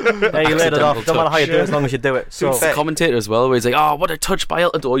Sunderland. Yeah, he laid it off. Don't matter how you do it, as long as you do it. So the commentator as well, where he's like, "Oh, what a touch by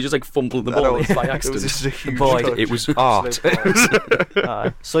Altidore!" He just like fumbled the ball by accident. It was just a huge touch. It was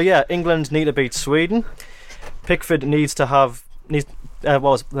art. So yeah, England need to beat Sweden. Pickford needs to have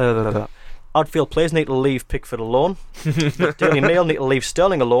outfield players need to leave Pickford alone. Daily Mail need to leave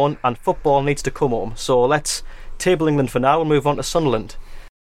Sterling alone, and football needs to come home. So let's table England for now and move on to Sunderland.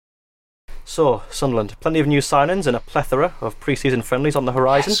 So, Sunderland, plenty of new signings and a plethora of pre-season friendlies on the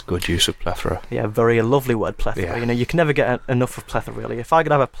horizon. Yes, good use of plethora. Yeah, very lovely word, plethora. Yeah. You know, you can never get enough of plethora, really. If I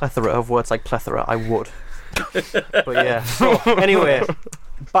could have a plethora of words like plethora, I would. But yeah. So, anyway,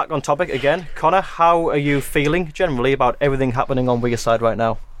 back on topic again. Connor, how are you feeling generally about everything happening on Weir side right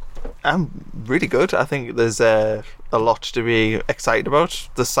now? I'm really good. I think there's a lot to be excited about.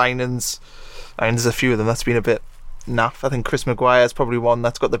 The signings, and there's a few of them that's been a bit naff. I think Chris Maguire is probably one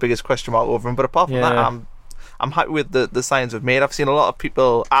that's got the biggest question mark over him. But apart from that, I'm happy with the signings we've made. I've seen a lot of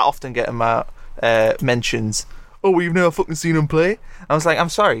people. I often get him mentions. Oh, we've never fucking seen him play. I was like, I'm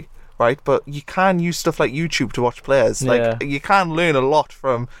sorry, right? But you can use stuff like YouTube to watch players. Like you can learn a lot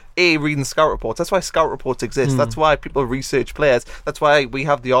from reading scout reports. That's why scout reports exist. That's why people research players. That's why we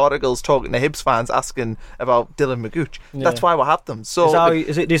have the articles talking to Hibs fans asking about Dylan Magouch. That's why we have them. So do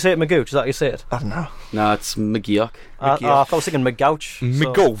you say it Magouch? Is that how you say it? I don't know. No, it's McGeoch. I was thinking Magouch.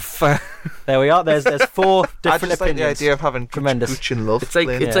 McGolf. There we are. There's 4 different I just opinions. like the idea of having Tremendous. Gooch and Love. It's like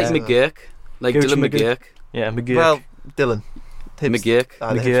McGurk, like Gooch Dylan McGurk. McGurk. Yeah, McGurk. Well, Dylan. McGurk.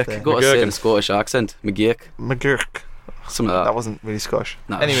 McGurk. Got to say it in a Scottish accent. McGurk. McGurk. Something like that. That wasn't really Scottish.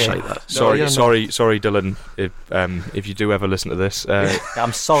 Nah, anyway, shite that. Sorry, Dylan. If you do ever listen to this,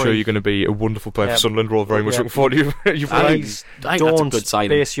 I'm sorry. I'm sure you're going to be a wonderful player for Sunderland. We're all very much looking forward to you. Please I think that's a good don't signing.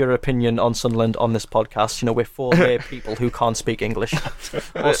 base your opinion on Sunderland on this podcast. You know, we're 4 lay people who can't speak English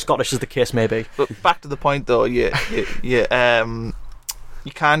or Scottish, as the case may be. But back to the point, though.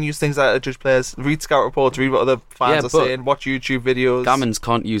 You can use things like judge players, read scout reports, read what other fans are saying, watch YouTube videos. Gammons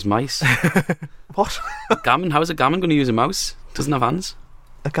can't use mice. What? Gammon? How is a gammon going to use a mouse? Doesn't have hands.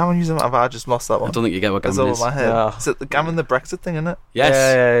 A gammon using I just lost that one. I don't think you get what It's gammon over is. my head. No. Is it the gammon, the Brexit thing, isn't it?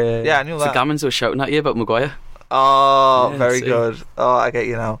 Yes. Yeah, I knew It's the that. gammons who were shouting at you about Maguire. Oh, Yeah, very see. good. Oh, I get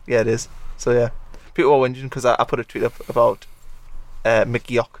you now. Yeah, it is. So yeah, people were whinging because I put a tweet up about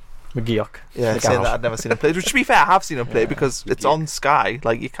McGeoch. McGeoch. Yeah, saying that I'd never seen him play. Which, to be fair, I have seen him play because it's on Sky.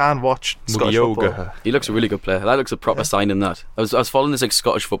 Like, you can watch Scottish football. He looks a really good player. That looks a proper signing. That I was following this like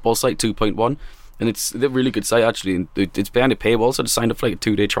Scottish football site 2.1, and it's a really good site actually. And it's behind a paywall, so I just signed up for like a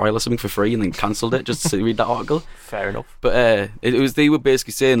 2-day trial or something for free, and then cancelled it just to read that article. Fair enough. But they were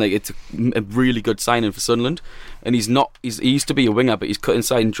basically saying like it's a really good signing for Sunderland, and he used to be a winger, but he's cut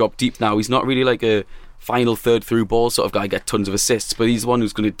inside and dropped deep now. He's not really like a final third through ball sort of guy, get tons of assists, but he's the one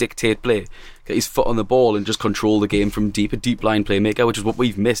who's going to dictate play, get his foot on the ball and just control the game from deep, a deep line playmaker, which is what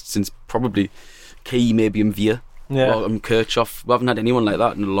we've missed since probably Key, maybe Mvia. Yeah. Well, Kirchhoff. We haven't had anyone like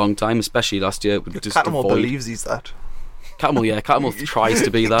that in a long time, especially last year. Cattermole believes he's that. Cattermole tries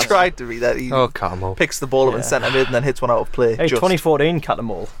to be that. He tried to be that. He Cattermole picks the ball up in centre mid and then hits one out of play. Hey, 2014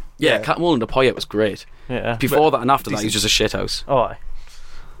 Cattermole. Yeah, Cattermole and Poyet was great. Yeah. Before that and after that, he was just a shithouse. Oh, aye.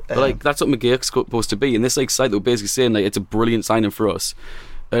 But like that's what McGeoch's supposed to be. And this like site they were basically saying like it's a brilliant signing for us.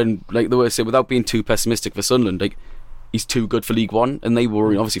 And like the way I say, without being too pessimistic for Sunderland, like he's too good for League One, and they were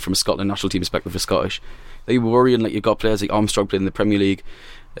worrying, obviously from a Scotland national team perspective for Scottish, they were worrying like you've got players like Armstrong playing in the Premier League,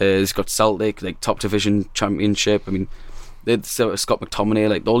 he's got Celtic, like top division championship. I mean, they'd Scott McTominay,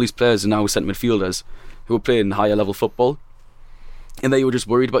 like all these players are now centre midfielders who are playing higher level football, and they were just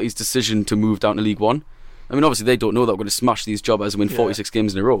worried about his decision to move down to League One. I mean, obviously they don't know that we're going to smash these jobbers and win 46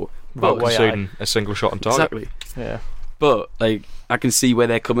 games in a row. But conceding a single shot on target. Exactly. Yeah. But like I can see where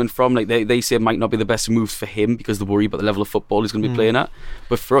they're coming from. Like they say it might not be the best moves for him because they worry about the level of football he's going to be playing at.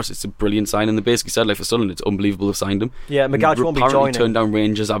 But for us, it's a brilliant signing. They basically said like for Sunderland, it's unbelievable they've signed him. Yeah, McGouch won't be joining. Turned down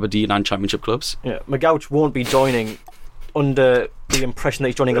Rangers, Aberdeen, and Championship clubs. Yeah, McGouch won't be joining under the impression that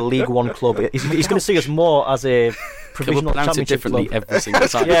he's joining a League One club. He's going to see us more as a provisional pronounce it championship differently club. every single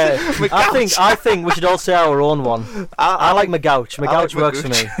time. Yeah, I think we should all say our own one. I like McGouch. McGouch works for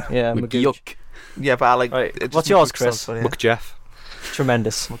me. Yeah, McGouch. Yeah, but I like. Right. What's yours, Chris? McJeff.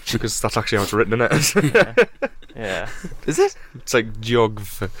 Tremendous. Because that's actually how it's written, isn't it? Yeah. Is it? It's like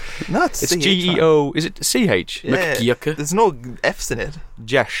Geogv. No, it's GEO. Is it CH? Yeah. McGeoch. There's no F's in it.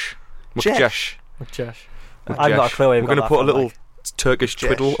 Jesh. McJesh. McJesh. I've got a clue. We're going to put a little Turkish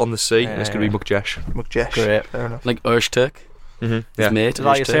twiddle on the C, and it's going to be McJesh. McJesh. Great. Fair enough. Like Öztürk. Yeah. His mate. Is that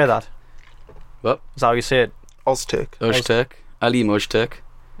how you say that? What? Is that how you say it? Ozturk. Öztürk. Alim Öztürk.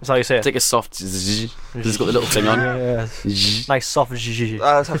 Is that how you say it? It's like a soft zzz. It's got the little thing on. Yes. Nice soft zh.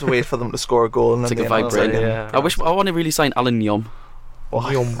 I just have to wait for them to score a goal and It's then like a vibrator. Yeah. I want to really sign Alan Nyom. It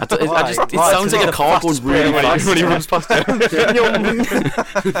Why? sounds like a car going really fast when he runs past it.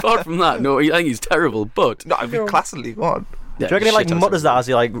 Apart from that, no, I think he's terrible. But No, I mean, class in League One. Do you reckon he like mutters that as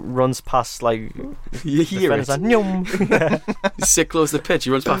he like runs past like you hear it? like, Nyum. He's sit close to the pitch. He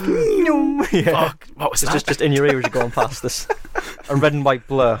runs past. Nyum. Yeah. Fuck! What was It's that? just in your ear as you're going past this. A red and white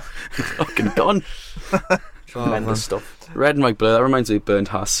blur. Fucking gone. Tremendous stuff. Red and white blur. That reminds me of Bernd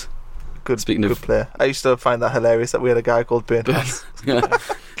Haas. Speaking Good of player. I used to find that hilarious that we had a guy called Bernd Haas.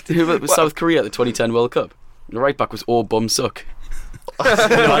 With South Korea at the 2010 World Cup. The right back was Oh Bum Suck.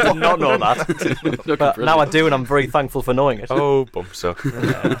 I did not know that. But now I do, and I'm very thankful for knowing it. Oh, bump so.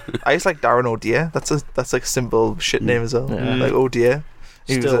 I used to like Darren O'Dear. That's like a simple shit name as well. Yeah. Like O'Dear.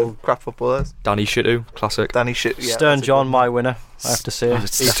 He was Still- a crap footballer. Danny Shitu, classic. Danny shit. Yeah, Stern that's a John, good my winner, I have to say. Oh,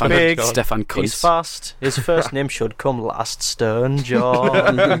 it's He's Stefan- big, Stefan he's Kuntz. fast, his first name should come last, Stern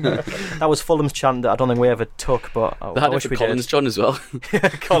John. That was Fulham's chant that I don't think we ever took, but I They had it wish for we Collins did. John as well.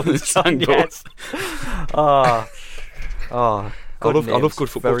 Collins John, Sang yes. both. Oh, I love good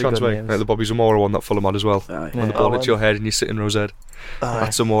football chants, mate. Like the Bobby Zamora one that Fulham had as well. Aye. When the ball hits your head and you sit in Rose Head.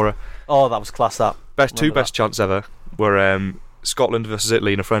 That's Zamora. Oh, that was class, that. Two Remember best chants ever were Scotland versus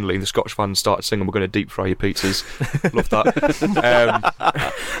Italy in a friendly, and the Scottish fans started singing, "We're going to deep fry your pizzas." Love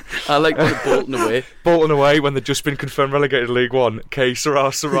that. I like Bolton away. Bolton away when they've just been confirmed relegated to League One. Okay,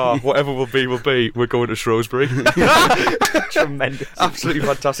 Sarah, whatever will be, we're going to Shrewsbury. Tremendous. Absolutely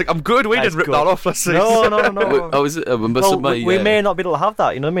fantastic. I'm good. We That's didn't rip good. that off. Let's see. No. We may not be able to have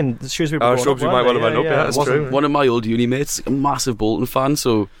that. You know what I mean? Shrewsbury might well have ended up. Yeah, that's true. One of my old uni mates, a massive Bolton fan,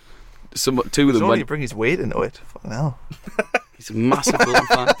 so two of them only went. bring his weight into it. Fucking hell. He's a massive Bolton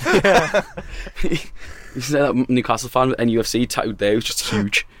fan. He's that Newcastle fan with NUFC tattooed there. He's just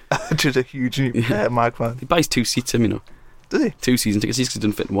huge. Just a huge Mag fan. He buys 2 seats, you know. Does he? 2 season tickets. He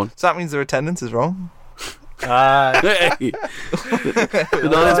doesn't fit in one. So that means their attendance is wrong. Hey.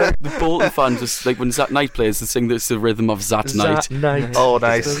 The Bolton fans just like when Zat Knight plays, they sing "It's the rhythm of Zat Knight." Oh,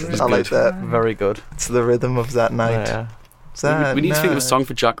 nice. I like that. Very good. It's the rhythm of Zat Knight. Yeah. Zat We need to think of a Knight. song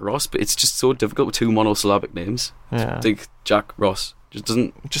for Jack Ross, but it's just so difficult with 2 monosyllabic names. Yeah. Like Jack Ross just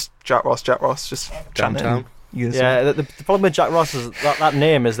doesn't. Just Jack Ross, just chanting Jamtown. in unison. Yeah, the problem with Jack Ross is that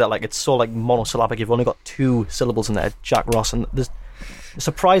name is that like it's so like monosyllabic. You've only got 2 syllables in there, Jack Ross, and there's a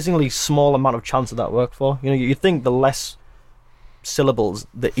surprisingly small amount of chance of that work for. You know, you'd think the less syllables,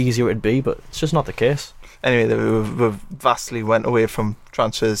 the easier it'd be, but it's just not the case. Anyway, we've vastly went away from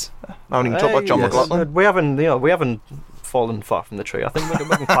transfers. I haven't even talked about John McLaughlin. We haven't fallen far from the tree. I think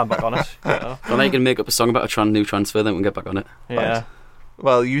we can climb back on it. You know? Well, now you can make up a song about a new transfer, then we can get back on it. Yeah.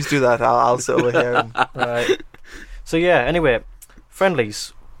 Well, you do that. I'll sit over here. And Right. So yeah. Anyway,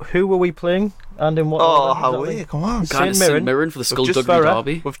 friendlies. Who were we playing? And in what? oh, order how exactly? we? Come on. St. St Mirren. Mirren for the Skullduggery Farah.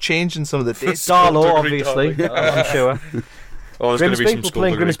 derby. We've changed in some of the dates. Darlow, Skullduggery obviously. derby. I'm sure. Oh, there's going to Grimsby. be some We're playing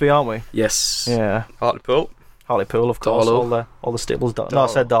Skullduggery. Grimsby, aren't we? Yes. Yeah. Hartlepool. Hartlepool, of course. Darlow. All the stables. No, I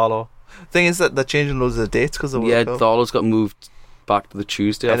said Darlow. Thing is that they're changing loads of the dates because of the Yeah, World Cup. Darlow's got moved back to the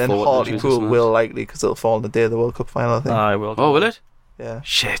Tuesday. And then I thought the Tuesday Hartlepool something will else. likely because it'll fall on the day of the World Cup final, I think. I will. Oh, will it? Yeah.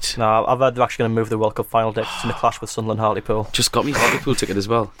 Shit. No, I've heard they're actually going to move the World Cup final date. It's in a clash with Sunderland Hartlepool. Just got me Hartlepool ticket as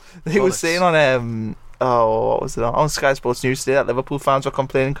well. They were Bollocks. saying on what was it on Sky Sports News today that Liverpool fans were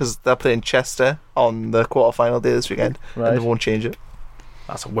complaining because they're playing Chester on the quarter-final day this weekend and Right. they won't change it.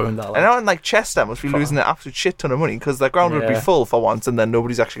 That's a wound, that. And now, like Chester must be losing an absolute shit ton of money because their ground would be Yeah. full for once and then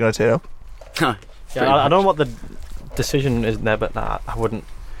nobody's actually going to turn up. Yeah, I don't know what the decision is there, but nah, I wouldn't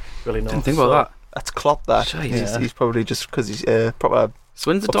really know. Didn't think about that. That's Klopp. That Jeez. he's probably just because he's proper So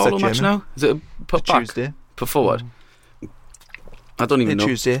when's the Upset Darlow match German. now? Is it a put back? Tuesday. Put forward? I don't even know.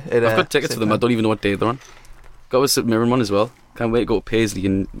 Tuesday. I've got tickets for them. I don't even know what day they're on. Got a St Mirren one as well. Can't wait to go to Paisley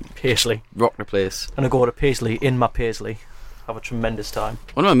and Paisley. rock the place. And I go to Paisley in my Paisley. Have a tremendous time.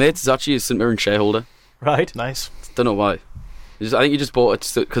 One of my mates is actually a St Mirren shareholder. Right? Nice. Don't know why. I think he just bought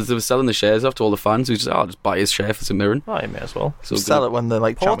it because they were selling the shares off to all the fans. So he just, I'll just buy his share for St Mirren. I may as well. So Sell it when they're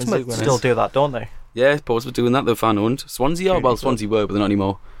like Champions Portsmouth League winners. still do that, don't they? Yeah, Portsmouth doing that. They're fan owned. Swansea are, well, Swansea were, but they're not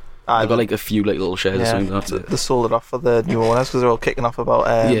anymore. They've got like a few like little shares or Yeah. something. That's it. They sold it off for the new owners because they're all kicking off about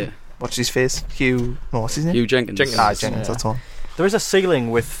Yeah. what's his face? Hugh. No, what's his name? Hugh Jenkins. Jenkins. Jenkins. Yeah. That's all. There is a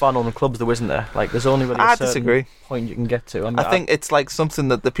ceiling with fan-owned clubs, though, isn't there? Like, there's only really a I certain disagree. point you can get to. I think it's like something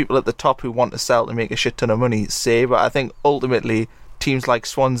that the people at the top who want to sell to make a shit ton of money say, but I think ultimately teams like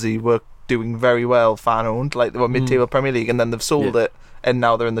Swansea were doing very well fan owned, like they were mid-table Premier League, and then they've sold it, and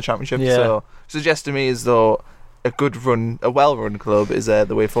now they're in the Championship. Yeah. So it suggests to me as though a well-run club is the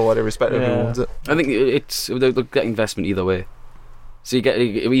way forward, irrespective of who Yeah. owns it. I think they'll get investment either way. So you get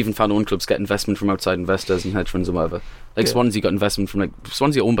even fan-owned clubs get investment from outside investors and hedge funds and whatever. Like Yeah. Swansea got investment from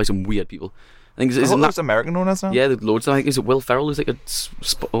Swansea are owned by some weird people. I think I is thought it there's American owners now. yeah, there's loads. I think is it Will Ferrell who's like a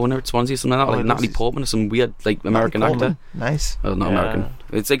owner at Swansea or something like that. Oh, Like he Natalie does. Portman or some weird like American Natalie actor. Portman. Nice. Well, not Yeah. American.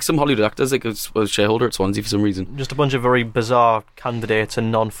 It's like some Hollywood actors like a shareholder at Swansea for some reason. just a bunch of very bizarre candidates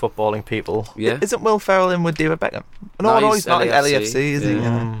and non-footballing people. Yeah. Isn't Will Ferrell in with David Beckham? No, No, he's not. Like LAFC, is he?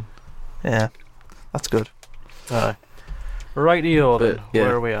 yeah. Yeah. That's good. Aye. Rightio then. But, yeah.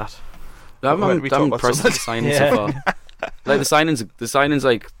 Where are we at? I'm Why don't we talk about impressed with the signings so far. Like the signings,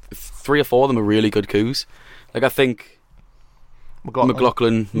 like 3 or 4 of them are really good coups. Like I think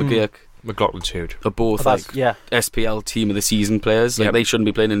McLaughlin, McGeoch McLaughlin's huge. are both That's- like yeah. SPL team of the season players. Like Yep. they shouldn't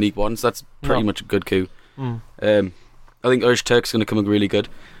be playing in League One, so that's pretty No. much a good coup. Mm. I think Özturk's going to come in really good.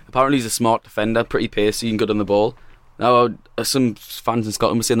 Apparently he's a smart defender, pretty pacey and good on the ball. Now some fans in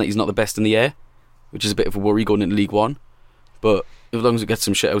Scotland were saying that he's not the best in the air, which is a bit of a worry going into League One. But as long as we get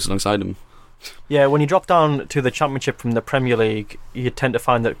some shit house alongside him. Yeah, when you drop down to the Championship from the Premier League, you tend to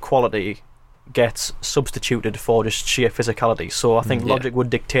find that quality gets substituted for just sheer physicality. So I think Yeah. logic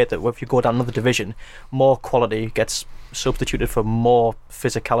would dictate that if you go down another division, more quality gets substituted for more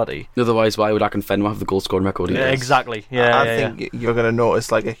physicality. Otherwise, why would Akinfenwa have the goal scoring record? Yeah, exactly. Yeah, I think you're going to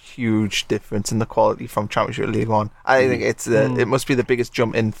notice like a huge difference in the quality from Championship to League One. I think it's it must be the biggest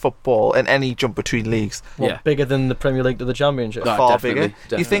jump in football, in any jump between leagues. Bigger than the Premier League to the Championship. Far bigger.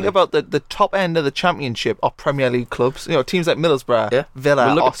 You think about the top end of the Championship are Premier League clubs. You know, teams like Middlesbrough,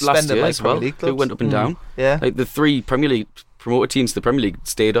 Villa look are at last spending year like as well, Premier League clubs. who went up and down. Yeah, like the 3 Premier League promoted teams to the Premier League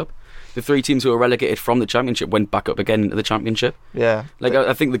stayed up. The 3 teams who were relegated from the Championship went back up again into the Championship. Yeah, like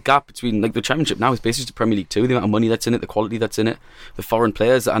I think the gap between like the Championship now is basically the Premier League 2. The amount of money that's in it, the quality that's in it, the foreign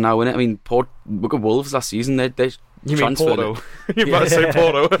players that are now in it. I mean, look at Wolves last season. They you transferred mean Porto? You're about to say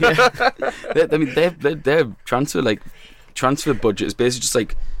Porto. Their transfer budget is basically just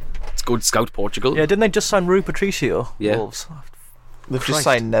like, let's go scout Portugal. Yeah, didn't they just sign Rui Patricio? Yeah. Wolves. They've just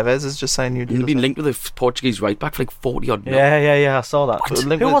signed Neves. Has just signed new deal. They've been linked with a Portuguese right back for like 40 odd mil. Yeah. I saw that.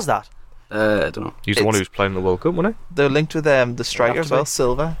 Who was that? I don't know. He's the one who was playing the World Cup, wasn't he? They're linked with the striker as well,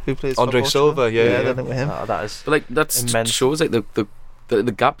 Silva, who plays for Andre Portugal. Silva. Yeah. They're linked with him. Oh, that is. But like that's immense. shows like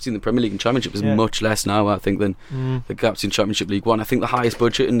the gap between the Premier League and Championship is much less now, I think, than the gap between Championship League One. I think the highest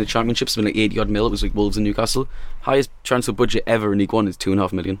budget in the Championship has been like 80 odd mil. It was like Wolves and Newcastle. Highest transfer budget ever in League One is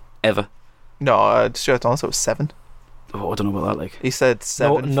 2.5 million ever. No, Stuart Donaldson was 7. Oh, I don't know about that. Like he said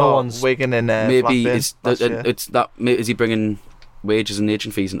 7 no for one's Wigan and maybe Blackburn it's last year. it's that. Is he bringing wages and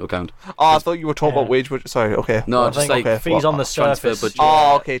agent fees into account? Oh, I thought you were talking about wage budget. Sorry, okay. No, I just think like fees on the transfer surface. budget.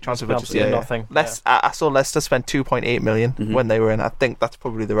 Oh, okay, transfer budget. Absolutely nothing. I saw Leicester spend 2.8 million when they were in. I think that's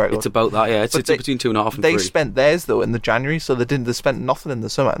probably the record. It's about that, yeah. It's But they- between 2.5 and They 3. spent theirs though in the January, so they spent nothing in the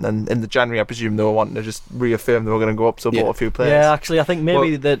summer, and then in the January, I presume they were wanting to just reaffirm they were going to go up, so bought a few players. Yeah, actually, I think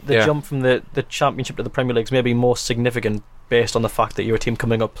maybe Well, the jump from the Championship to the Premier League is maybe more significant based on the fact that you're a team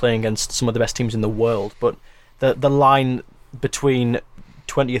coming up playing against some of the best teams in the world. But the line between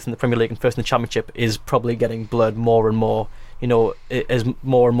 20th in the Premier League and first in the Championship is probably getting blurred more and more, you know, as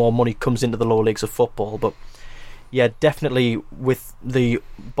more and more money comes into the lower leagues of football. But yeah, definitely with the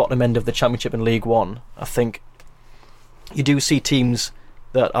bottom end of the Championship and League One, I think you do see teams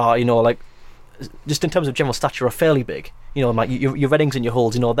that are, you know, like, just in terms of general stature, are fairly big. You know, like your Readings and your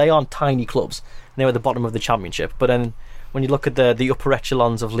Hulls, you know, they aren't tiny clubs, and they're at the bottom of the Championship. But then when you look at the upper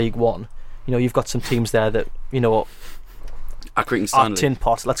echelons of League One, you know, you've got some teams there that, you know, Accrington are Stanley. tin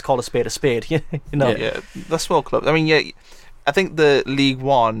pots. Let's call a spade a spade. You know, Yeah, the small clubs. I mean, yeah, I think the League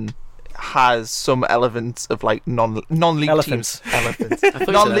One has some elements of like non-league Elephants. teams. Elephants. I thought you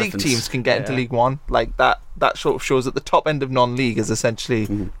said Non-league elephants. teams can get into Yeah. League One. Like that sort of shows that the top end of non-league is essentially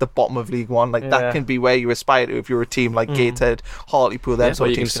the bottom of League One. Like Yeah. that can be where you aspire to if you're a team like Gateshead, Hartlepool. Them Yeah, sort Well, of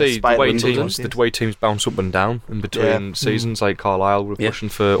you can teams see aspire the way to League One teams bounce up and down in between Yeah. seasons. Like Carlisle were pushing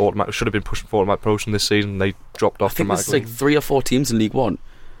for automatic, should have been pushing for automatic promotion this season. They dropped I off think there's dramatically. like 3 or 4 teams in League One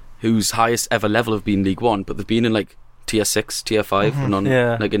whose highest ever level have been League One, but they've been in like Tier 6, Tier 5,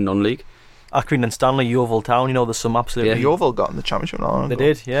 Yeah. like in non-league. Accrington Stanley, Yeovil Town, you know, there's some absolutely. Yeah. Yeovil got in the Championship not long They ago.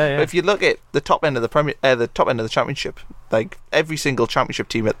 did, yeah. But if you look at the top end of the top end of the Championship, like every single Championship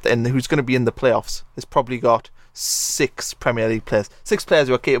team who's going to be in the playoffs has probably got 6 Premier League players. 6 players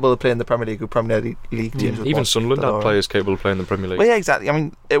who are capable of playing the Premier League, who Premier League teams. would Even want. Sunderland But, had players capable of playing the Premier League. Well, yeah, exactly. I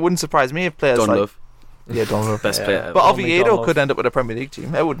mean, it wouldn't surprise me if players Don like Love, Don Love. best player ever. But Only Don Oviedo Love. could end up with a Premier League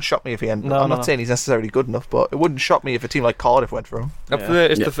team. It wouldn't shock me if he ended. No, I'm no. not saying he's necessarily good enough, but it wouldn't shock me if a team like Cardiff went for him. Have Yeah.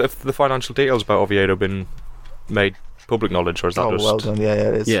 if the financial details about Oviedo been made public knowledge, or is that Oh, just... well done. Yeah,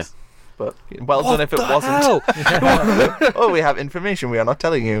 it is. Yeah. But well done if it wasn't. Oh, we have information we are not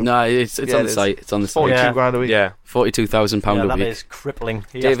telling you. No, it's Yeah, on it the is. site. It's on the site. 42 Yeah. grand a week. Yeah. £42,000 Yeah, a that week. is crippling.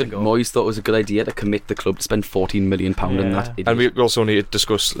 He has David to go. Moyes thought it was a good idea to commit the club to spend £14 million on Yeah. that. And we also need to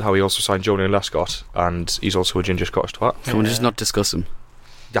discuss how he also signed Jolyon Lescott, and he's also a ginger Scottish twat. Can we just not discuss him?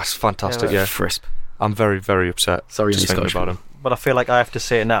 That's fantastic, yeah. Frisp. I'm very, very upset Sorry, just any thinking Scottish about him. But I feel like I have to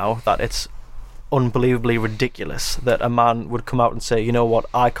say now that it's unbelievably ridiculous that a man would come out and say, you know what,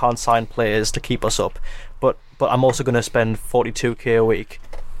 I can't sign players to keep us up, but I'm also going to spend 42k a week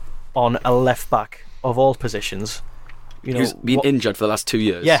on a left back of all positions. You know, He's been injured for the last 2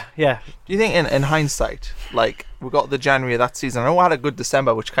 years. yeah. Do you think in hindsight, like we got the January of that season, I know we had a good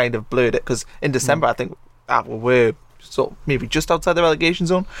December which kind of blurred it, because in December I think we're sort of maybe just outside the relegation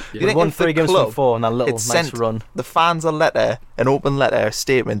zone. Do you We think won if the 3 games club from 4 and that little had nice sent run. the fans an open letter, a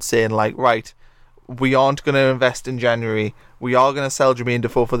statement saying like, right, we aren't going to invest in January, we are going to sell Jermaine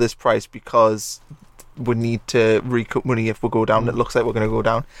Defoe for this price because we need to recoup money if we go down. It looks like we're going to go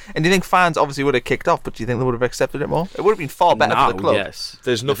down. And do you think fans obviously would have kicked off, but do you think they would have accepted it more? It would have been far better Now, for the club. yes.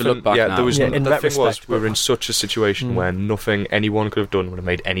 There's If you nothing. look back Yeah, now. there was. Yeah, in the that thing was, respect, we were in such a situation where nothing anyone could have done would have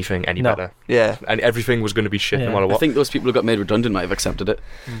made anything any No. better, Yeah. and everything was going to be shit Yeah. no matter I what. think those people who got made redundant might have accepted it.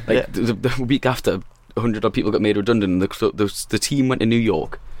 Like Yeah. the week after, 100 odd people got made redundant, and the team went to New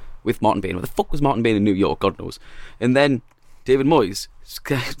York with Martin Bain. What the fuck was Martin Bain in New York? God knows. And then David Moyes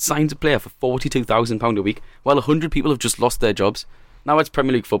signs a player for £42,000 a week, while 100 people have just lost their jobs. Now it's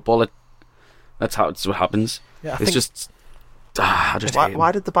Premier League football. That's what happens. Yeah, it's just. I just hate him.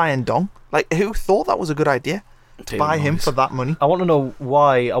 Why did they buy Ndong? Like, who thought that was a good idea? To buy him for that money? I want to know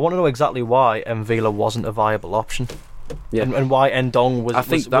why. I want to know exactly why Mvila wasn't a viable option. Yeah. And why Ndong was, I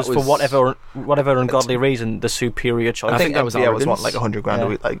think was that for whatever ungodly reason the superior choice. I think that was arrogance. wanting like 100 grand a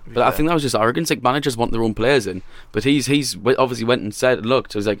week. Like, But I think that was just arrogance. Like, managers want their own players in, but he's obviously went and said,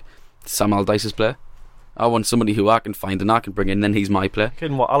 look, so he's like, Sam Allardyce's player. I want somebody who I can find and I can bring in, then he's my player.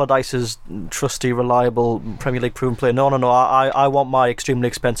 Kidding what? Allardyce's trusty, reliable Premier League proven player. No. I want my extremely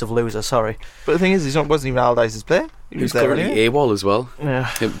expensive loser. Sorry. But the thing is, wasn't even Allardyce's player. He was there currently anyway. AWOL as well. Yeah.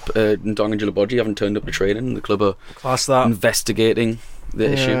 Ndong and Djilobodji haven't turned up to training. The club are Class that. investigating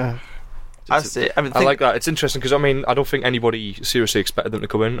the issue. I like that. It's interesting because I don't think anybody seriously expected them to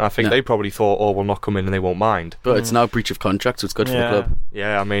come in. I think they probably thought, "Oh, we'll not come in and they won't mind." But it's now breach of contract, so it's good for the club.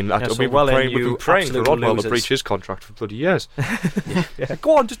 Yeah, so we've been praying for Rodwell to breach his contract for bloody years.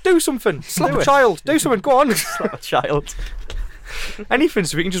 Go on, just do something. Slap a child. Do something. Go on. Slap a child. Anything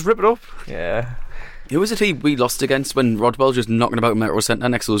so we can just rip it up. Yeah. Who was the team we lost against when Rodwell just knocking about Metro Centre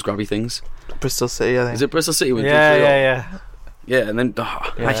next to those grabby things? Bristol City, I think. Is it Bristol City? Yeah. Yeah, and then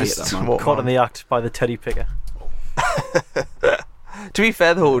I hate that, man. Caught in the act by the teddy picker. To be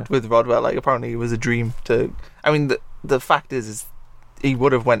fair though, with Rodwell, like apparently it was a dream to. I mean, the fact is he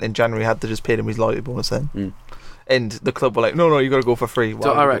would have went in January had they just paid him his loyalty bonus then. And the club were like, no, you got to go for free.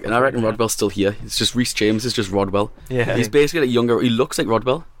 So I reckon Rodwell's still here. It's just Reece James is just Rodwell. Yeah, he's basically like younger. He looks like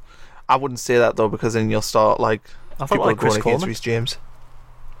Rodwell. I wouldn't say that though, because then you'll start like people like Chris going against Reece James.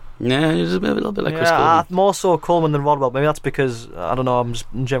 Yeah, he's a little bit like Chris Coleman. More so Coleman than Rodwell. Maybe that's because I don't know. I'm just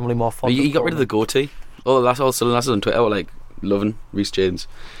generally more fond. He got rid of the goatee. Oh, that's also on Twitter. Were like loving Reece James.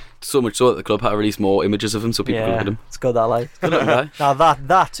 So much so that the club had to release more images of him so people could look at him. It's good that like. Good looking guy. Now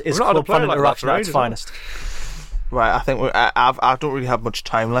that is club fan interaction at its ages, finest. Right, I think I don't really have much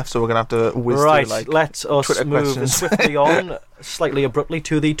time left, so we're gonna have to whiz through, like, let us Twitter move questions. swiftly on, slightly abruptly,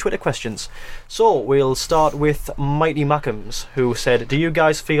 to the Twitter questions. So we'll start with Mighty Mackams, who said, "Do you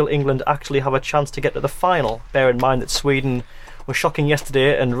guys feel England actually have a chance to get to the final? Bear in mind that Sweden were shocking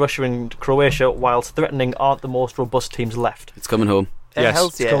yesterday, and Russia and Croatia, whilst threatening, aren't the most robust teams left." It's coming home.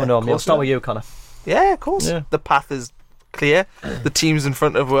 It's coming home. We'll start with you, Connor. Yeah, of course. Yeah. The path is clear. The teams in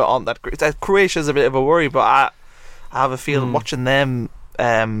front of her aren't that great. Croatia's a bit of a worry, but I have a feeling watching them.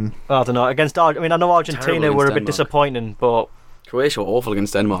 I don't know. Against I know Argentina were a bit disappointing, but Croatia were awful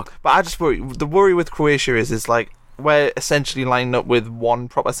against Denmark. But I just worry. The worry with Croatia is like we're essentially lining up with one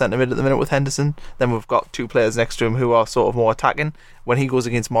proper centre mid at the minute with Henderson. Then we've got two players next to him who are sort of more attacking. When he goes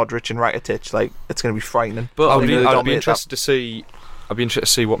against Modric and Rakitic, like it's going to be frightening. But I'd be interested to see. I'd be interested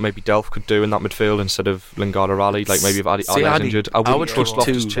to see what maybe Delph could do in that midfield insteed of Lingard or Ali. Like maybe if Ali's injured, I would trust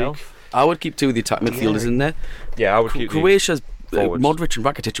Loftus-Cheek. I would keep two of the attack midfielders in there. Yeah, I would keep Croatia's Modric and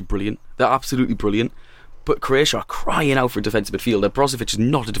Rakitic are brilliant. They're absolutely brilliant. But Croatia are crying out for a defensive midfielder. Brozovic is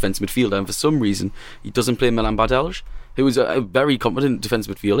not a defensive midfielder, and for some reason he doesn't play Milan Badelj, who was a very competent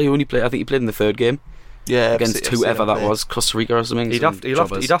defensive midfielder. I think he played in the third game. Yeah, against whoever that was, Costa Rica or something. He'd have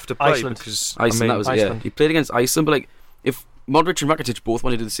to play Iceland. Because Iceland. That was Iceland. Yeah. He played against Iceland, but like if Modric and Rakitic both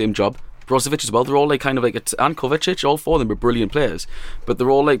wanted to do the same job, Brozovic as well, they're all like kind of like and Kovacic, all four of them are brilliant players, but they're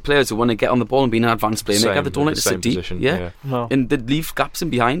all like players who want to get on the ball and be an advanced playmaker. They don't like to sit deep, No. And they leave gaps in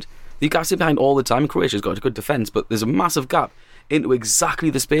behind. They gaps in behind all the time. Croatia's got a good defence, but there's a massive gap into exactly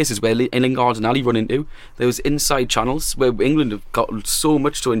the spaces where Lingard and Ali run into. Those inside channels where England have got so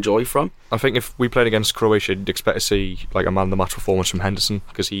much to enjoy from. I think if we played against Croatia, you'd expect to see like a man of the match performance from Henderson,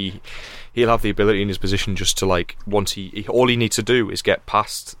 because he'll have the ability in his position just to like once all he needs to do is get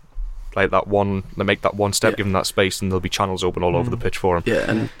past like that one, make that one step, give him that space, and there'll be channels open all over the pitch for him. Yeah,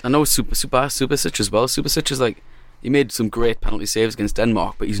 and I know Subasic as well. Subasic is like, he made some great penalty saves against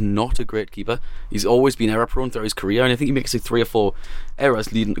Denmark, but he's not a great keeper. He's always been error prone throughout his career, and I think he makes like 3 or 4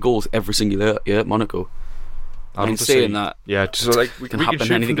 errors leading to goals every single year at Monaco. I'm saying that. Yeah, so like we can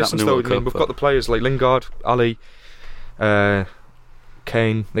shoot from distance though. We've got the players like Lingard, Ali, Kane.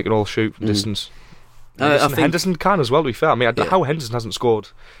 They can all shoot from distance. I think Henderson can as well. To be fair, I mean, how Henderson hasn't scored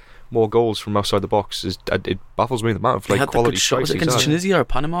more goals from outside the box it baffles me. The amount of like quality strikes. Was it against Tunisia or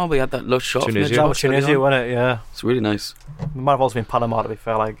Panama? We had that lush shot. Tunisia, wasn't it? Yeah, it's really nice. It might have also been Panama, to be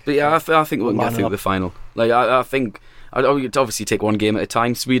fair. Like, but yeah, I think we can get through the final. Like, I think I'd obviously take one game at a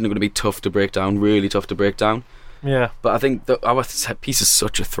time. Sweden are going to be tough to break down, really tough to break down. Yeah, but I think that our set piece is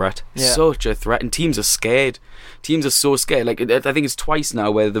such a threat, such a threat, and teams are scared. Teams are so scared. Like, I think it's twice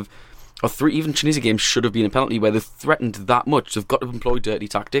now where or 3 even Tunisia games should have been a penalty where they're threatened that much. They've got to employ dirty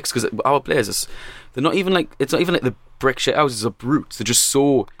tactics because our players, they're not even like, it's not even like the brick shit houses of brutes. They're just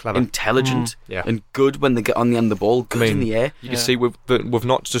so clever, intelligent and good when they get on the end of the ball, good in the air. You can see we've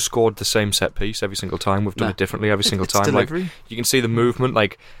not just scored the same set piece every single time. We've done it differently every single time. Delivery. Like, you can see the movement,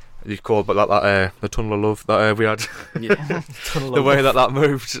 like you've called, but the tunnel of love that we had. The way that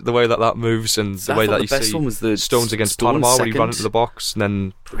moves, and the way that you see one was the Stones against Panama when he ran into the box, and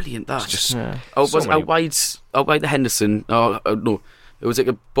then brilliant. That just out wide the Henderson. No. It was like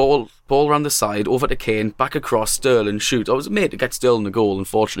a ball around the side, over to Kane, back across, Sterling, shoot. I was made to get Sterling a goal,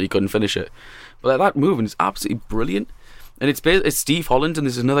 unfortunately he couldn't finish it. But like, that movement is absolutely brilliant. And it's Steve Holland, and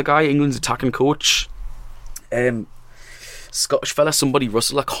there's another guy, England's attacking coach, Scottish fella, somebody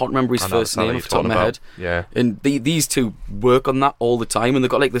Russell, I can't remember his first name off the top of my head. Yeah. And these two work on that all the time, and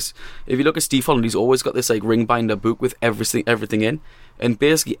they've got like this, if you look at Steve Holland, he's always got this like ring binder book with everything in. And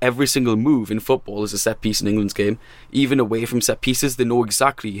basically every single move in football is a set piece in England's game. Even away from set pieces, they know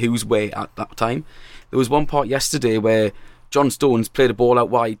exactly who's where at that time. There was one part yesterday where John Stones played a ball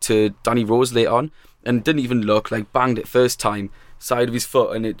out wide to Danny Rose later on and didn't even look, like banged it first time, side of his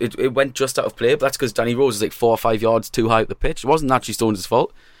foot, and it went just out of play. But that's because Danny Rose is like 4 or 5 yards too high up the pitch. It wasn't actually Stones'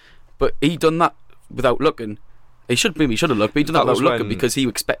 fault, but he done that without looking. He should have looked, but he did that without looking because he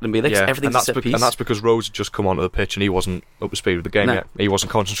expected him to be there. Everything's a set piece. And that's because Rose had just come onto the pitch and he wasn't up to speed with the game yet. He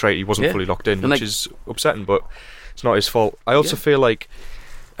wasn't concentrated, he wasn't fully locked in, which is upsetting, but it's not his fault. I also feel like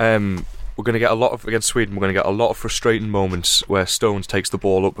we're going to get against Sweden, we're going to get a lot of frustrating moments where Stones takes the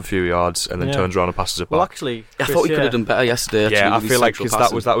ball up a few yards and then turns around and passes it back. Well, actually, I thought he could have done better yesterday. I feel like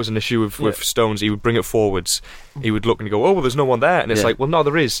because that was an issue with Stones. He would bring it forwards, he would look and go, oh well, there's no one there, and it's like, well, no,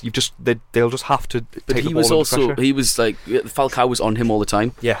 there is. They'll just have to take the ball under pressure. He was like, Falcao was on him all the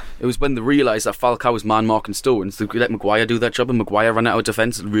time. Yeah, it was when they realised that Falcao was man marking Stones, they let Maguire do that job, and Maguire ran out of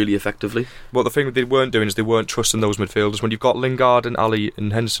defence really effectively. Well, the thing that they weren't doing is they weren't trusting those midfielders. When you've got Lingard and Ali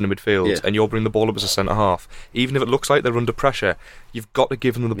and Henderson in midfield, and you're bringing the ball up as a centre half, even if it looks like they're under pressure, you've got to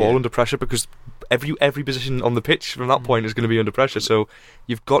give them the ball under pressure, because every position on the pitch from that point is going to be under pressure. So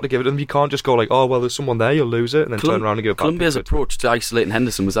you've got to give it to them. You can't just go like, oh well, there's someone there, you'll lose it, and then turn around and give it back. Colombia's approach to isolating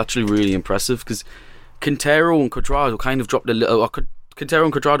Henderson was actually really impressive, because Quintero and Cuadrado kind of dropped a little. Quintero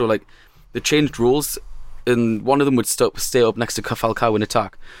and Cuadrado, like, they changed roles, and one of them would stay up next to Falcao in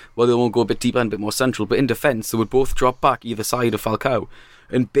attack, while the other one would go a bit deeper and a bit more central. But in defence, they would both drop back either side of Falcao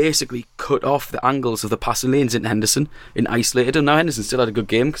and basically cut off the angles of the passing lanes into Henderson and isolated him. Now Henderson still had a good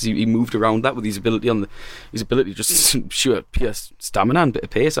game because he moved around that with his ability to just shoot pure stamina and a bit of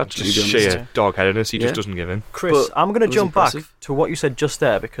pace. Actually, just sheer dog-headedness. He just doesn't give in. Chris, I'm going to jump back to what you said just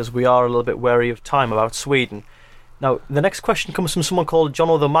there, because we are a little bit wary of time about Sweden. Now, the next question comes from someone called John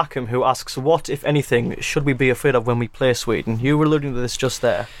Other Mackham, who asks, what, if anything, should we be afraid of when we play Sweden? You were alluding to this just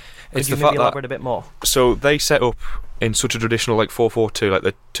there. Could you maybe elaborate a bit more? So they set up in such a traditional 4-4-2, like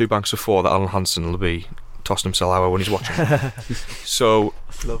the two banks of four that Alan Hansen will be tossing himself out when he's watching. So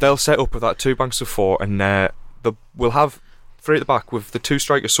they'll set up with that two banks of four, and we'll have three at the back with the two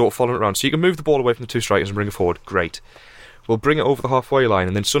strikers sort of following it around. So you can move the ball away from the two strikers and bring it forward. Great. We'll bring it over the halfway line,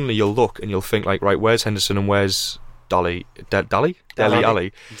 and then suddenly you'll look and you'll think like, right, where's Henderson and where's Dele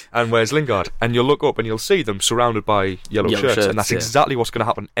Alli, and where's Lingard? And you'll look up and you'll see them surrounded by yellow shirts, and that's exactly what's going to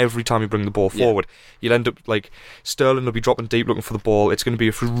happen every time you bring the ball forward. You'll end up like Sterling will be dropping deep looking for the ball. It's going to be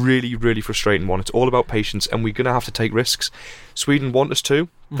a really, really frustrating one. It's all about patience, and we're going to have to take risks. Sweden want us to.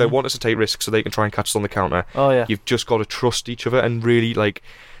 They want us to take risks so they can try and catch us on the counter. Oh yeah. You've just got to trust each other and really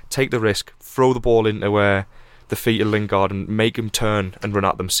take the risk, throw the ball into the feet of Lingard and make him turn and run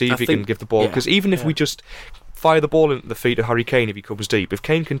at them. See if he can give the ball, because even if we just fire the ball into the feet of Harry Kane if he comes deep, if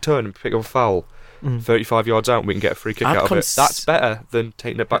Kane can turn and pick up a foul 35 yards out and we can get a free kick out of it, that's better than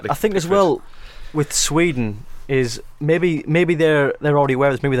taking it back. I think as well with Sweden is maybe they're already aware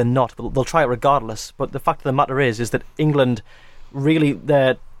of this, maybe they're not, but they'll try it regardless. But the fact of the matter is that England really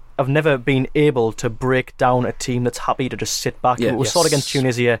have never been able to break down a team that's happy to just sit back. We saw it against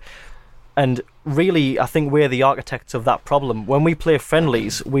Tunisia. And really, I think we're the architects of that problem. When we play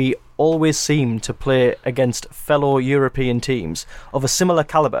friendlies, we always seem to play against fellow European teams of a similar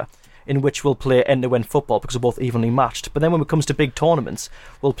calibre, in which we'll play end-to-end football because we're both evenly matched. But then when it comes to big tournaments,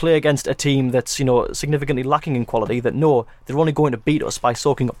 we'll play against a team that's significantly lacking in quality, that know they're only going to beat us by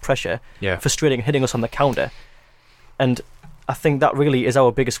soaking up pressure, frustrating, hitting us on the counter. And I think that really is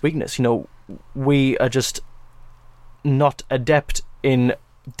our biggest weakness. We are just not adept in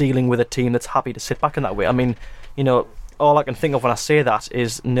dealing with a team that's happy to sit back in that way. I mean, all I can think of when I say that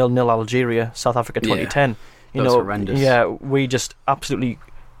is 0-0 Algeria, South Africa 2010. That was horrendous. Yeah, we just absolutely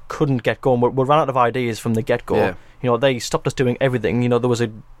couldn't get going. We ran out of ideas from the get-go. They stopped us doing everything. There was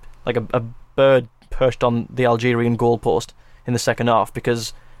a like a bird perched on the Algerian goalpost in the second half,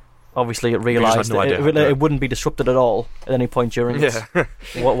 because obviously it realised no that idea. it wouldn't be disrupted at all at any point during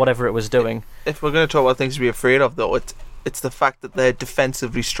whatever it was doing. If we're going to talk about things to be afraid of, though, it's the fact that they're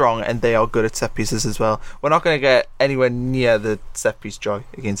defensively strong and they are good at set pieces as well. We're not going to get anywhere near the set piece joy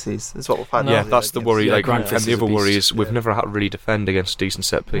against these. That's what we've had. Yeah, that's the worry. Yeah, Like, Grant and Fitz the is a other worry beast. is we've never had to really defend against decent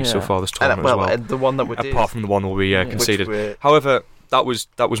set piece so Yeah. far this tournament And, as well. and the one that we did, Apart from the one where we conceded. we're- However, that was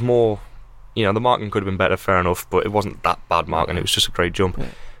more. You know, the marking could have been better, fair enough, but it wasn't that bad marking. It was just a great jump. Yeah.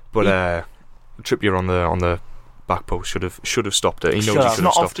 But Trippier on the back post should have stopped it. He knows he Sure. should It's have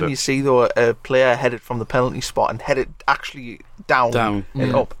not stopped often it. you see, though, a player head it from the penalty spot and head it actually down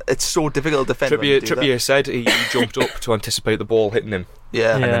and up. It's so difficult to defend. when you do that. Trippier said he jumped up to anticipate the ball hitting him,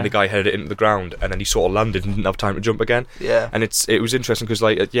 Yeah, and Yeah. then the guy headed it into the ground, and then he sort of landed and didn't have time to jump again. yeah. And it was interesting because,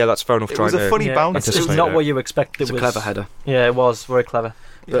 like, that's fair enough. It trying was a to funny Yeah, bounce. it's anticipate not it. what you expected. It's a clever header. Yeah, it was very clever.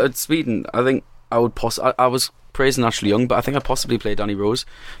 But at Sweden, I think I would I was praising Ashley Young, but I think I'd possibly play Danny Rose,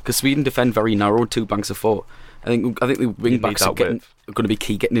 because Sweden defend very narrow, 2 banks of 4. I think the wing need backs that are going to be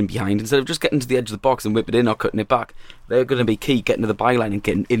key getting in behind. Instead of just getting to the edge of the box and whip it in or cutting it back, they're going to be key getting to the byline and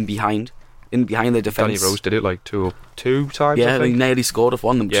getting in behind their Danny defence. Rose did it like two times. Yeah, I he think. nearly scored off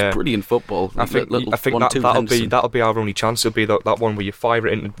one of them, which Yeah. is brilliant football. I think Little that'll 1-2 be our only chance. It'll be that one where you fire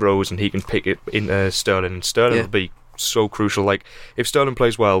it into Rose and he can pick it into Sterling. And Sterling Yeah. will be so crucial. Like, if Sterling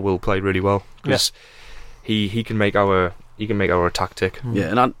plays well, we'll play really well, because he can make our attack tick. Yeah,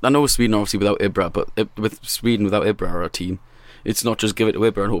 and I know Sweden obviously without Ibra, but with Sweden without Ibra or a team, it's not just give it to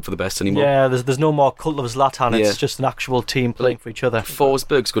Ibra and hope for the best anymore. Yeah, there's no more cult of Zlatan. Yeah. It's just an actual team playing for each other.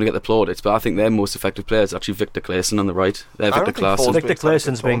 Forsberg's going to get the plaudits, but I think their most effective player is actually Victor Claesson on the right. don't Victor think Claesson. Forsberg- Victor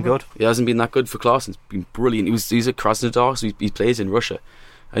Claessen's been good. He hasn't been that good for Claesson. He's been brilliant. He's at Krasnodar, so he plays in Russia,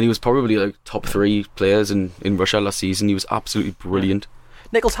 and he was probably like top 3 players in Russia last season. He was absolutely brilliant.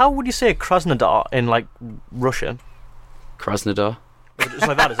 Nichols, how would you say Krasnodar in like Russian? Krasnodar. Just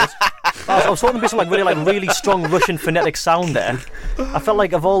like that, is it? I was hoping to be some really strong Russian phonetic sound there. I felt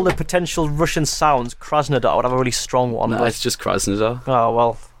like of all the potential Russian sounds, Krasnodar would have a really strong one. No, but- it's just Krasnodar. Oh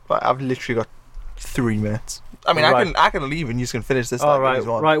well. But I've literally got 3 minutes. I mean, Right. I can leave and you can finish this. All like right, these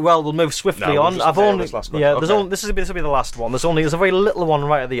one. right. Well, we'll move swiftly No, we'll on. just I've nail only this last one. yeah. Okay. This will be the last one. There's a very little one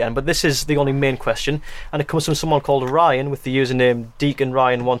right at the end, but this is the only main question, and it comes from someone called Ryan with the username Deacon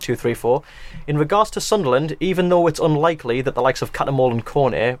Ryan 1234. In regards to Sunderland, even though it's unlikely that the likes of Catamol and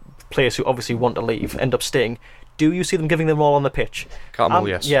Cornet, players who obviously want to leave, end up staying, do you see them giving them all on the pitch? Catamol,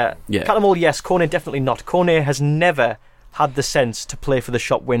 yes. Yeah. Yeah. Catamol, yes. Cornet, definitely not. Cornet has never had the sense to play for the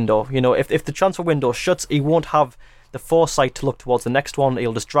shop window. You know, if the transfer window shuts, he won't have the foresight to look towards the next one.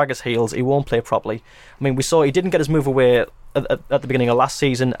 He'll just drag his heels. He won't play properly. I mean, we saw he didn't get his move away at the beginning of last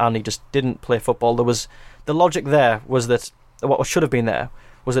season, and he just didn't play football. The logic there was that what should have been there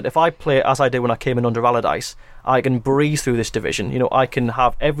was that if I play as I did when I came in under Allardyce, I can breeze through this division. You know, I can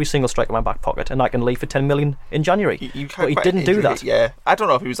have every single strike in my back pocket, and I can leave for 10 million in January. You But he didn't do that. Yeah, I don't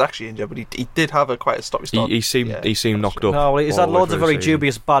know if he was actually injured, but he did have quite a stop start. He seemed knocked up. No, he's all had the way loads of through very the season.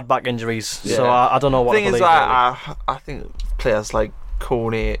 dubious bad back injuries, so Yeah. I don't know what The thing I is, believe. Really. I think players like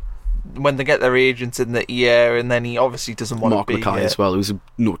Coney, when they get their agents in the ear, and then he obviously doesn't want Mark to be Mackay here. as well, who's a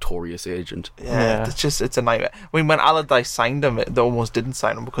notorious agent. Yeah, it's a nightmare. I mean, when Allardyce signed him, they almost didn't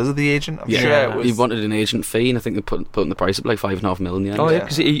sign him because of the agent. I'm sure it was. He wanted an agent fee, and I think they putting the price up like $5.5 million. In the end. Oh yeah, Yeah.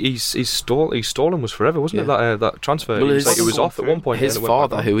 because he's stolen was forever, wasn't Yeah. it? That transfer. Well, It his- was off at one point. His and then it went back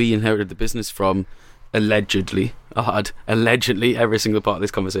father, on. who he inherited the business from, allegedly every single part of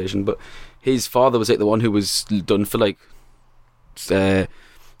this conversation, but his father was like the one who was done for like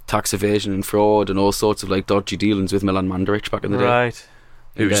tax evasion and fraud and all sorts of like dodgy dealings with Milan Mandaric back in the day. Right.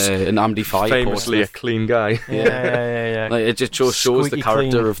 Who's and Amdi Faye, famously a clean guy. Yeah. like, it just shows the Squeaky character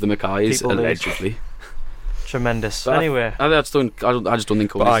clean of the Mackays, people do. allegedly. Tremendous. But Anyway, I just don't think But Coney's as to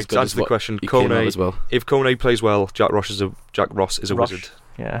good answer as the what question, he came out Kone, as well. if Kone plays well, Jack Ross is a Ross. wizard.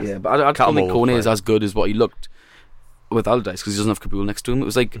 yeah. Yeah, but I don't think Catamol Kone is play. as good as what he looked with Allardyce because he doesn't have Kabul next to him. It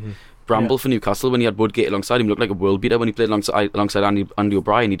was like Bramble for Newcastle when he had Woodgate alongside him. He looked like a world beater when he played alongside Andy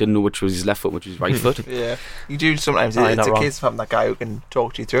O'Brien. He didn't know which was his left foot, which was his right foot. Yeah, you do sometimes. Aye, It's not a wrong. case of having that guy who can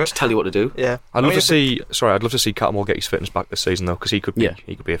talk to you through it. Just tell you what to do. Yeah, I'd love to see. see Catamol get his fitness back this season though, because he could be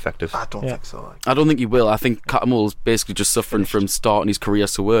effective. I don't Yeah. think so. Like. I don't think he will. I think Catamol's basically just suffering from starting his career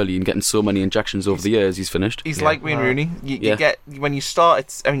so early and getting so many injections over the years. He's finished. He's like Wayne Rooney. You Yeah. get when you start.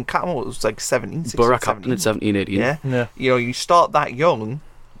 It's. I mean, Catamol was like 17, 16, Borough captain 17. at 17, 18. Yeah. Yeah. You know, you start that young.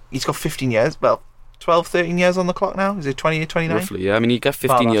 He's got 15 years. Well, 12, 13 years on the clock now. Is it 28, 29? Roughly, yeah. I mean, you get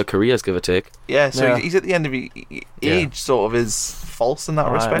 15-year careers, give or take. Yeah. So Yeah. he's at the end of his age. Sort of is false in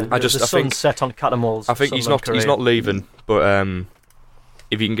that respect. I just- the I think- sun's set on Catamol's. I think he's Sunderland not career. leaving, but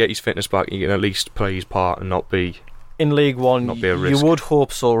if he can get his fitness back, he can at least play his part and not be in League One. Not be a You risk. would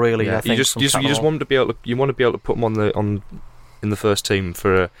hope so, really. Yeah, I think you just want him to be able to. You want to be able to put him in the first team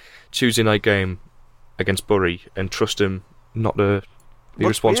for a Tuesday night game against Bury and trust him not to be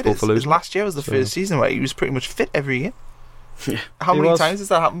responsible for losing. Last year was the first season where he was pretty much fit every year. Yeah. How many times has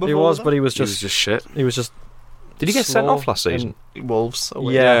that happened before? He was, but he was just shit. He was just. Did he get sent off last season? Wolves.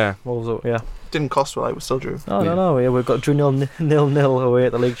 Away. Yeah, Wolves. Yeah. Didn't cost well. I was still drew. Oh, no. Yeah, we've got drew 0-0 away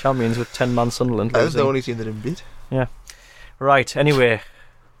at the league champions with 10-man Sunderland. That was the only team that didn't beat. Yeah. Right. Anyway,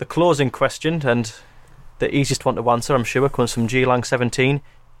 the closing question and the easiest one to answer, I'm sure, comes from G-Lang17.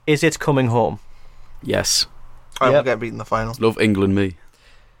 Is it coming home? Yes. I will get beaten in the final. Love England, me.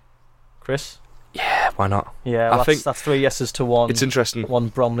 Chris? Yeah, why not? Yeah, I think that's 3 yeses to 1. It's interesting. 1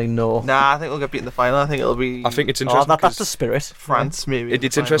 Bromley no. Nah, I think we'll get beaten in the final. I think it'll be. I think it's interesting. That's the spirit. France, maybe.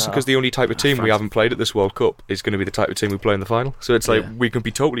 It's interesting because the only type of team we haven't played at this World Cup is going to be the type of team we play in the final. So it's like we can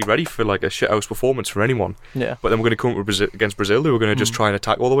be totally ready for like a shithouse performance for anyone. Yeah. But then we're going to come up against Brazil, who are going to just try and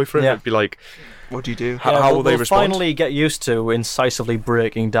attack all the way through. Yeah. It'd be like, what do you do? How will they respond? We'll finally get used to incisively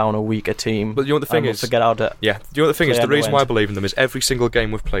breaking down a weaker team. But you know what the thing is? Forget how to. Yeah. Do you know what the thing is? play The at the reason why I end. believe in them is every single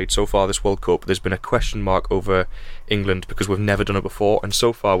game we've played so far this World Cup, there's been a question mark over England because we've never done it before, and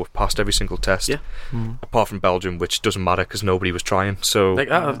so far we've passed every single test. Yeah. Apart from Belgium, which doesn't matter because nobody was trying. So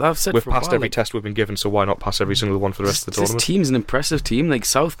Like I've said, we've for a passed while, every like, test we've been given. So why not pass every single one for the rest of the This tournament? team's an impressive team. Like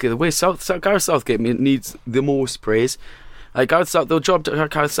Southgate, the way Gareth Southgate needs the most praise. Like the job that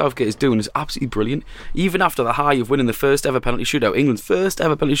Gareth Southgate is doing is absolutely brilliant. Even after the high of winning the first ever penalty shootout, England's first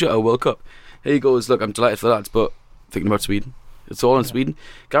ever penalty shootout World Cup, he goes, "Look, I'm delighted for that, but thinking about Sweden. It's all in Sweden."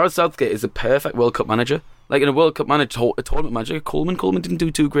 Gareth Southgate is a perfect World Cup manager. Like in a World Cup manager, a tournament manager, Coleman didn't do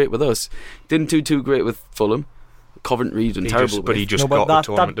too great with us. Didn't do too great with Fulham. Coventry done terrible. But he just but got the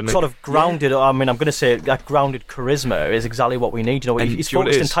tournament, that didn't sort he? of grounded. I mean, I'm going to say that grounded charisma is exactly what we need. You know, And he's do you know what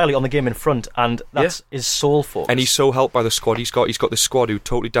it focused is? entirely on the game in front, and that's his sole focus. And he's so helped by the squad he's got. He's got this squad who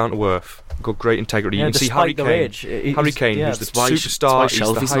totally down to earth, got great integrity. Yeah, you can see despite Harry their Kane. age, he's- Harry Kane, yeah, who's the that's why superstar. that's why He's the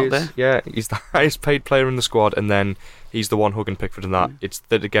Shelby's not highest. Yeah, he's the highest paid player in the squad, and then he's the one hugging Pickford in that. It's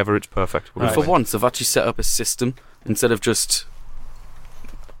they're together. It's perfect. We're And gonna for win. once, they've actually set up a system instead of just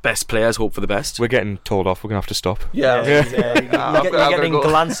best players hope for the best. We're getting told off. We're gonna have to stop. Yeah. You're getting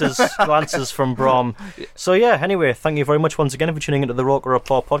glances from Brom. So yeah, anyway, thank you very much once again for tuning into the Roker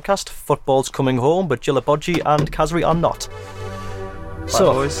Report podcast. Football's coming home, but Gillabodji and Kazri are not.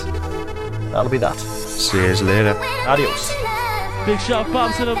 So boys. that'll be that. See you later. Adios. Big shout out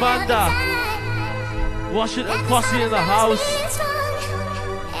Babs and Amanda. Washington Posse in the house.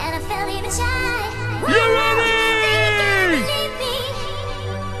 You ready?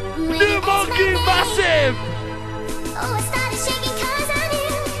 New Monkey Massive.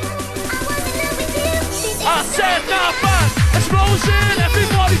 I said nothing. Explosion,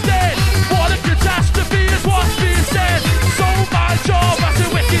 everybody dead. What a catastrophe is what's being said. So my job as a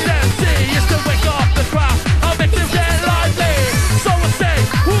wicked MC is to wake up the crowd and make them get lively. So I say,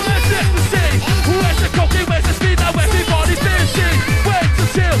 who is ecstasy? Where's the cocaine? Where's the speed? Now everybody's busy. Wait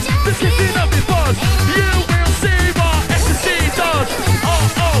until the kicking of the buzz. You will see what ecstasy does.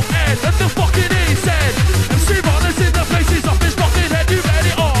 R-O-N and the fucking E said. MC Ron is in the faces of his fucking head. You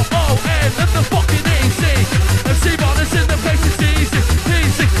ready? R-O-N and the fucking E said. MC Ron is in the faces easy.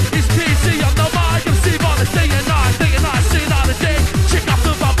 P6 is PC on the mic. MC Ron is day and night, see night and day. Check out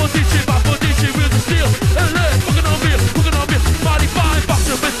the Bambo DJ with the steel. Alert, fucking on me, mighty fine,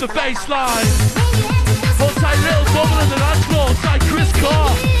 boxing with the baseline. Hold tight, little double in the dance floor, like Chris Carr.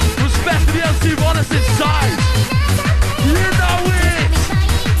 Respect to the MC Ron is inside. You know it.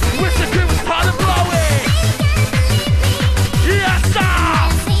 Wish the crew was time to blow it. Yes, sir.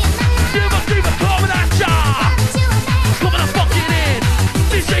 Keep it coming at ya. Coming up fucking in.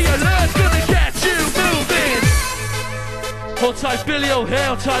 DJ Alert gonna get you moving. Hold tight Billy O'Hare,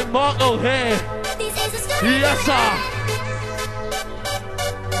 hold tight Mark O'Hare. Yes, sir.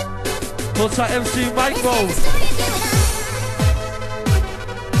 Hold tight MC Micro.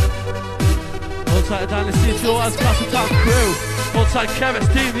 Hold tight Dynasty Joe's Castle Town crew. Hold tight Kevin's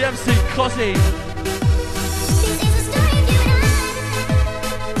team, the MC Cozzy.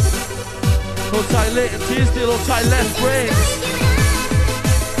 Hold tight Leighton Teasdale, hold tight Left Brains.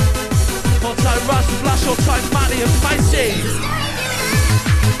 Hold tight Raz Flash, hold tight Matty and Micey.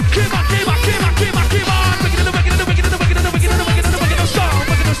 Keep on. Wicked in the strong.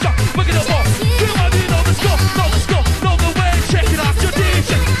 Wicked in the ball. Come on, you know the score, know the way. Checking out your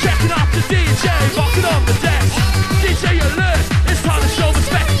DJ, rocking on the deck. DJ Alert, it's time to show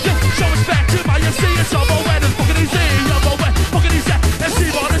respect. To my MC, it's on my way. Fucking easy, on my way. Fucking easy. MC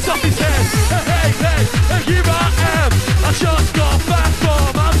Ron is off his head. Hey, here I am. I just got back from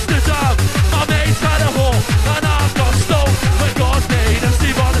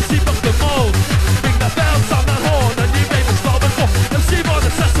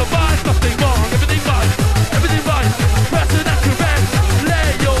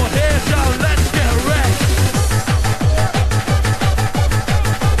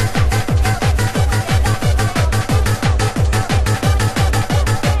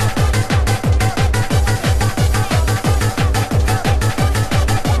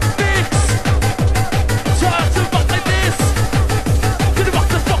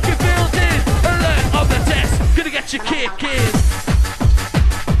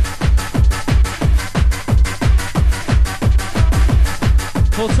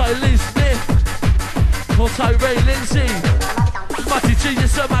DJ Lindsay. Matty G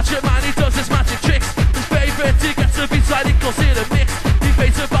is a magic man, he does his magic tricks. His favourite, he gets the beats right, he goes in a mix. He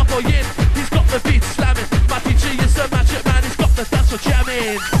fades a bop or yin, he's got the beats slamming. Matty G is a magic man, he's got the dance for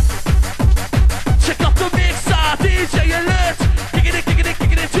jamming. Check out the mixer, DJ Alert. Kicking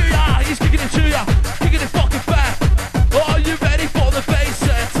it to ya, he's kicking it to ya. Kicking it fucking back. Are you ready for the bass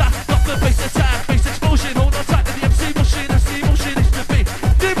attack? Got the bass attack, bass explosion. Hold on tight to the MC machine, that's the emotion is to be.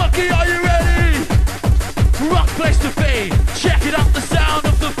 D-Monkey, are you ready? Rock place to be. Check it out, the sound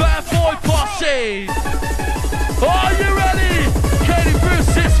of the Bad Boy Posse. Are you ready? Katie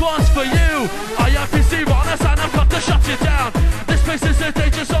Bruce, this one's for you. I am PC Runners and I've got to shut you down. This place is a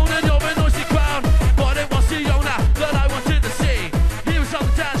danger zone and you're a noisy crowd. But it was the owner that I wanted to see. He was on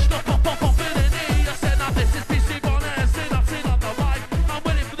the dance, not pop in the knee. I said, now this is PC Runners and I'm sitting on the mic. I'm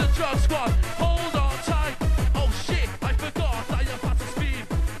waiting for the drug squad. Hold on tight. Oh shit, I forgot I am about to speed.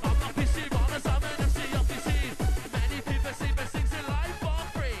 I'm not PC Runners, I'm an MC of PC. Many people see best things in life for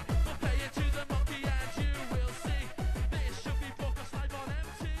free. But pay it to the monkey and you will see. This should be broadcast live on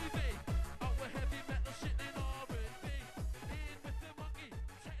MTV. Oh, we're heavy metal shit in R&B. In with the monkey,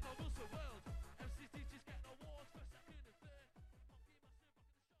 techno rules the world. MC DJs get awards for second and third.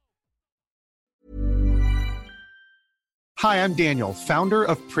 Hi, I'm Daniel, founder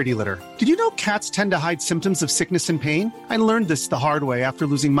of Pretty Litter. Did you know cats tend to hide symptoms of sickness and pain? I learned this the hard way after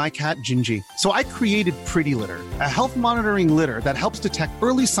losing my cat, Gingy. So I created Pretty Litter, a health monitoring litter that helps detect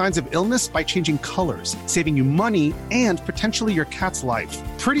early signs of illness by changing colors, saving you money and potentially your cat's life.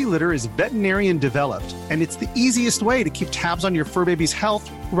 Pretty Litter is veterinarian developed, and it's the easiest way to keep tabs on your fur baby's health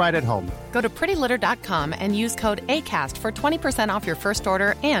right at home. Go to prettylitter.com and use code ACAST for 20% off your first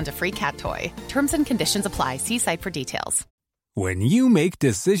order and a free cat toy. Terms and conditions apply. See site for details. When you make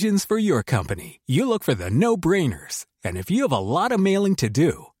decisions for your company, you look for the no-brainers. And if you have a lot of mailing to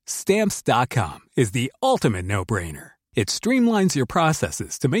do, Stamps.com is the ultimate no-brainer. It streamlines your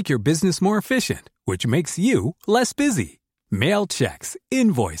processes to make your business more efficient, which makes you less busy. Mail checks,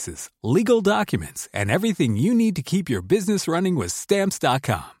 invoices, legal documents, and everything you need to keep your business running with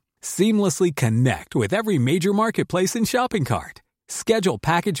Stamps.com. Seamlessly connect with every major marketplace and shopping cart. Schedule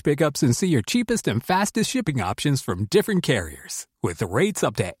package pickups and see your cheapest and fastest shipping options from different carriers. With rates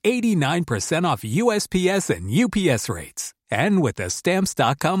up to 89% off USPS and UPS rates. And with the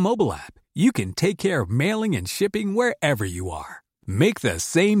Stamps.com mobile app, you can take care of mailing and shipping wherever you are. Make the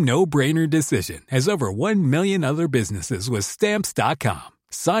same no-brainer decision as over 1 million other businesses with Stamps.com.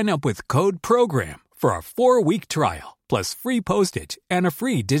 Sign up with code PROGRAM for a 4-week trial, plus free postage and a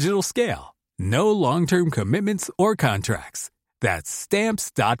free digital scale. No long-term commitments or contracts. That's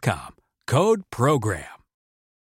Stamps.com. Code PROGRAM.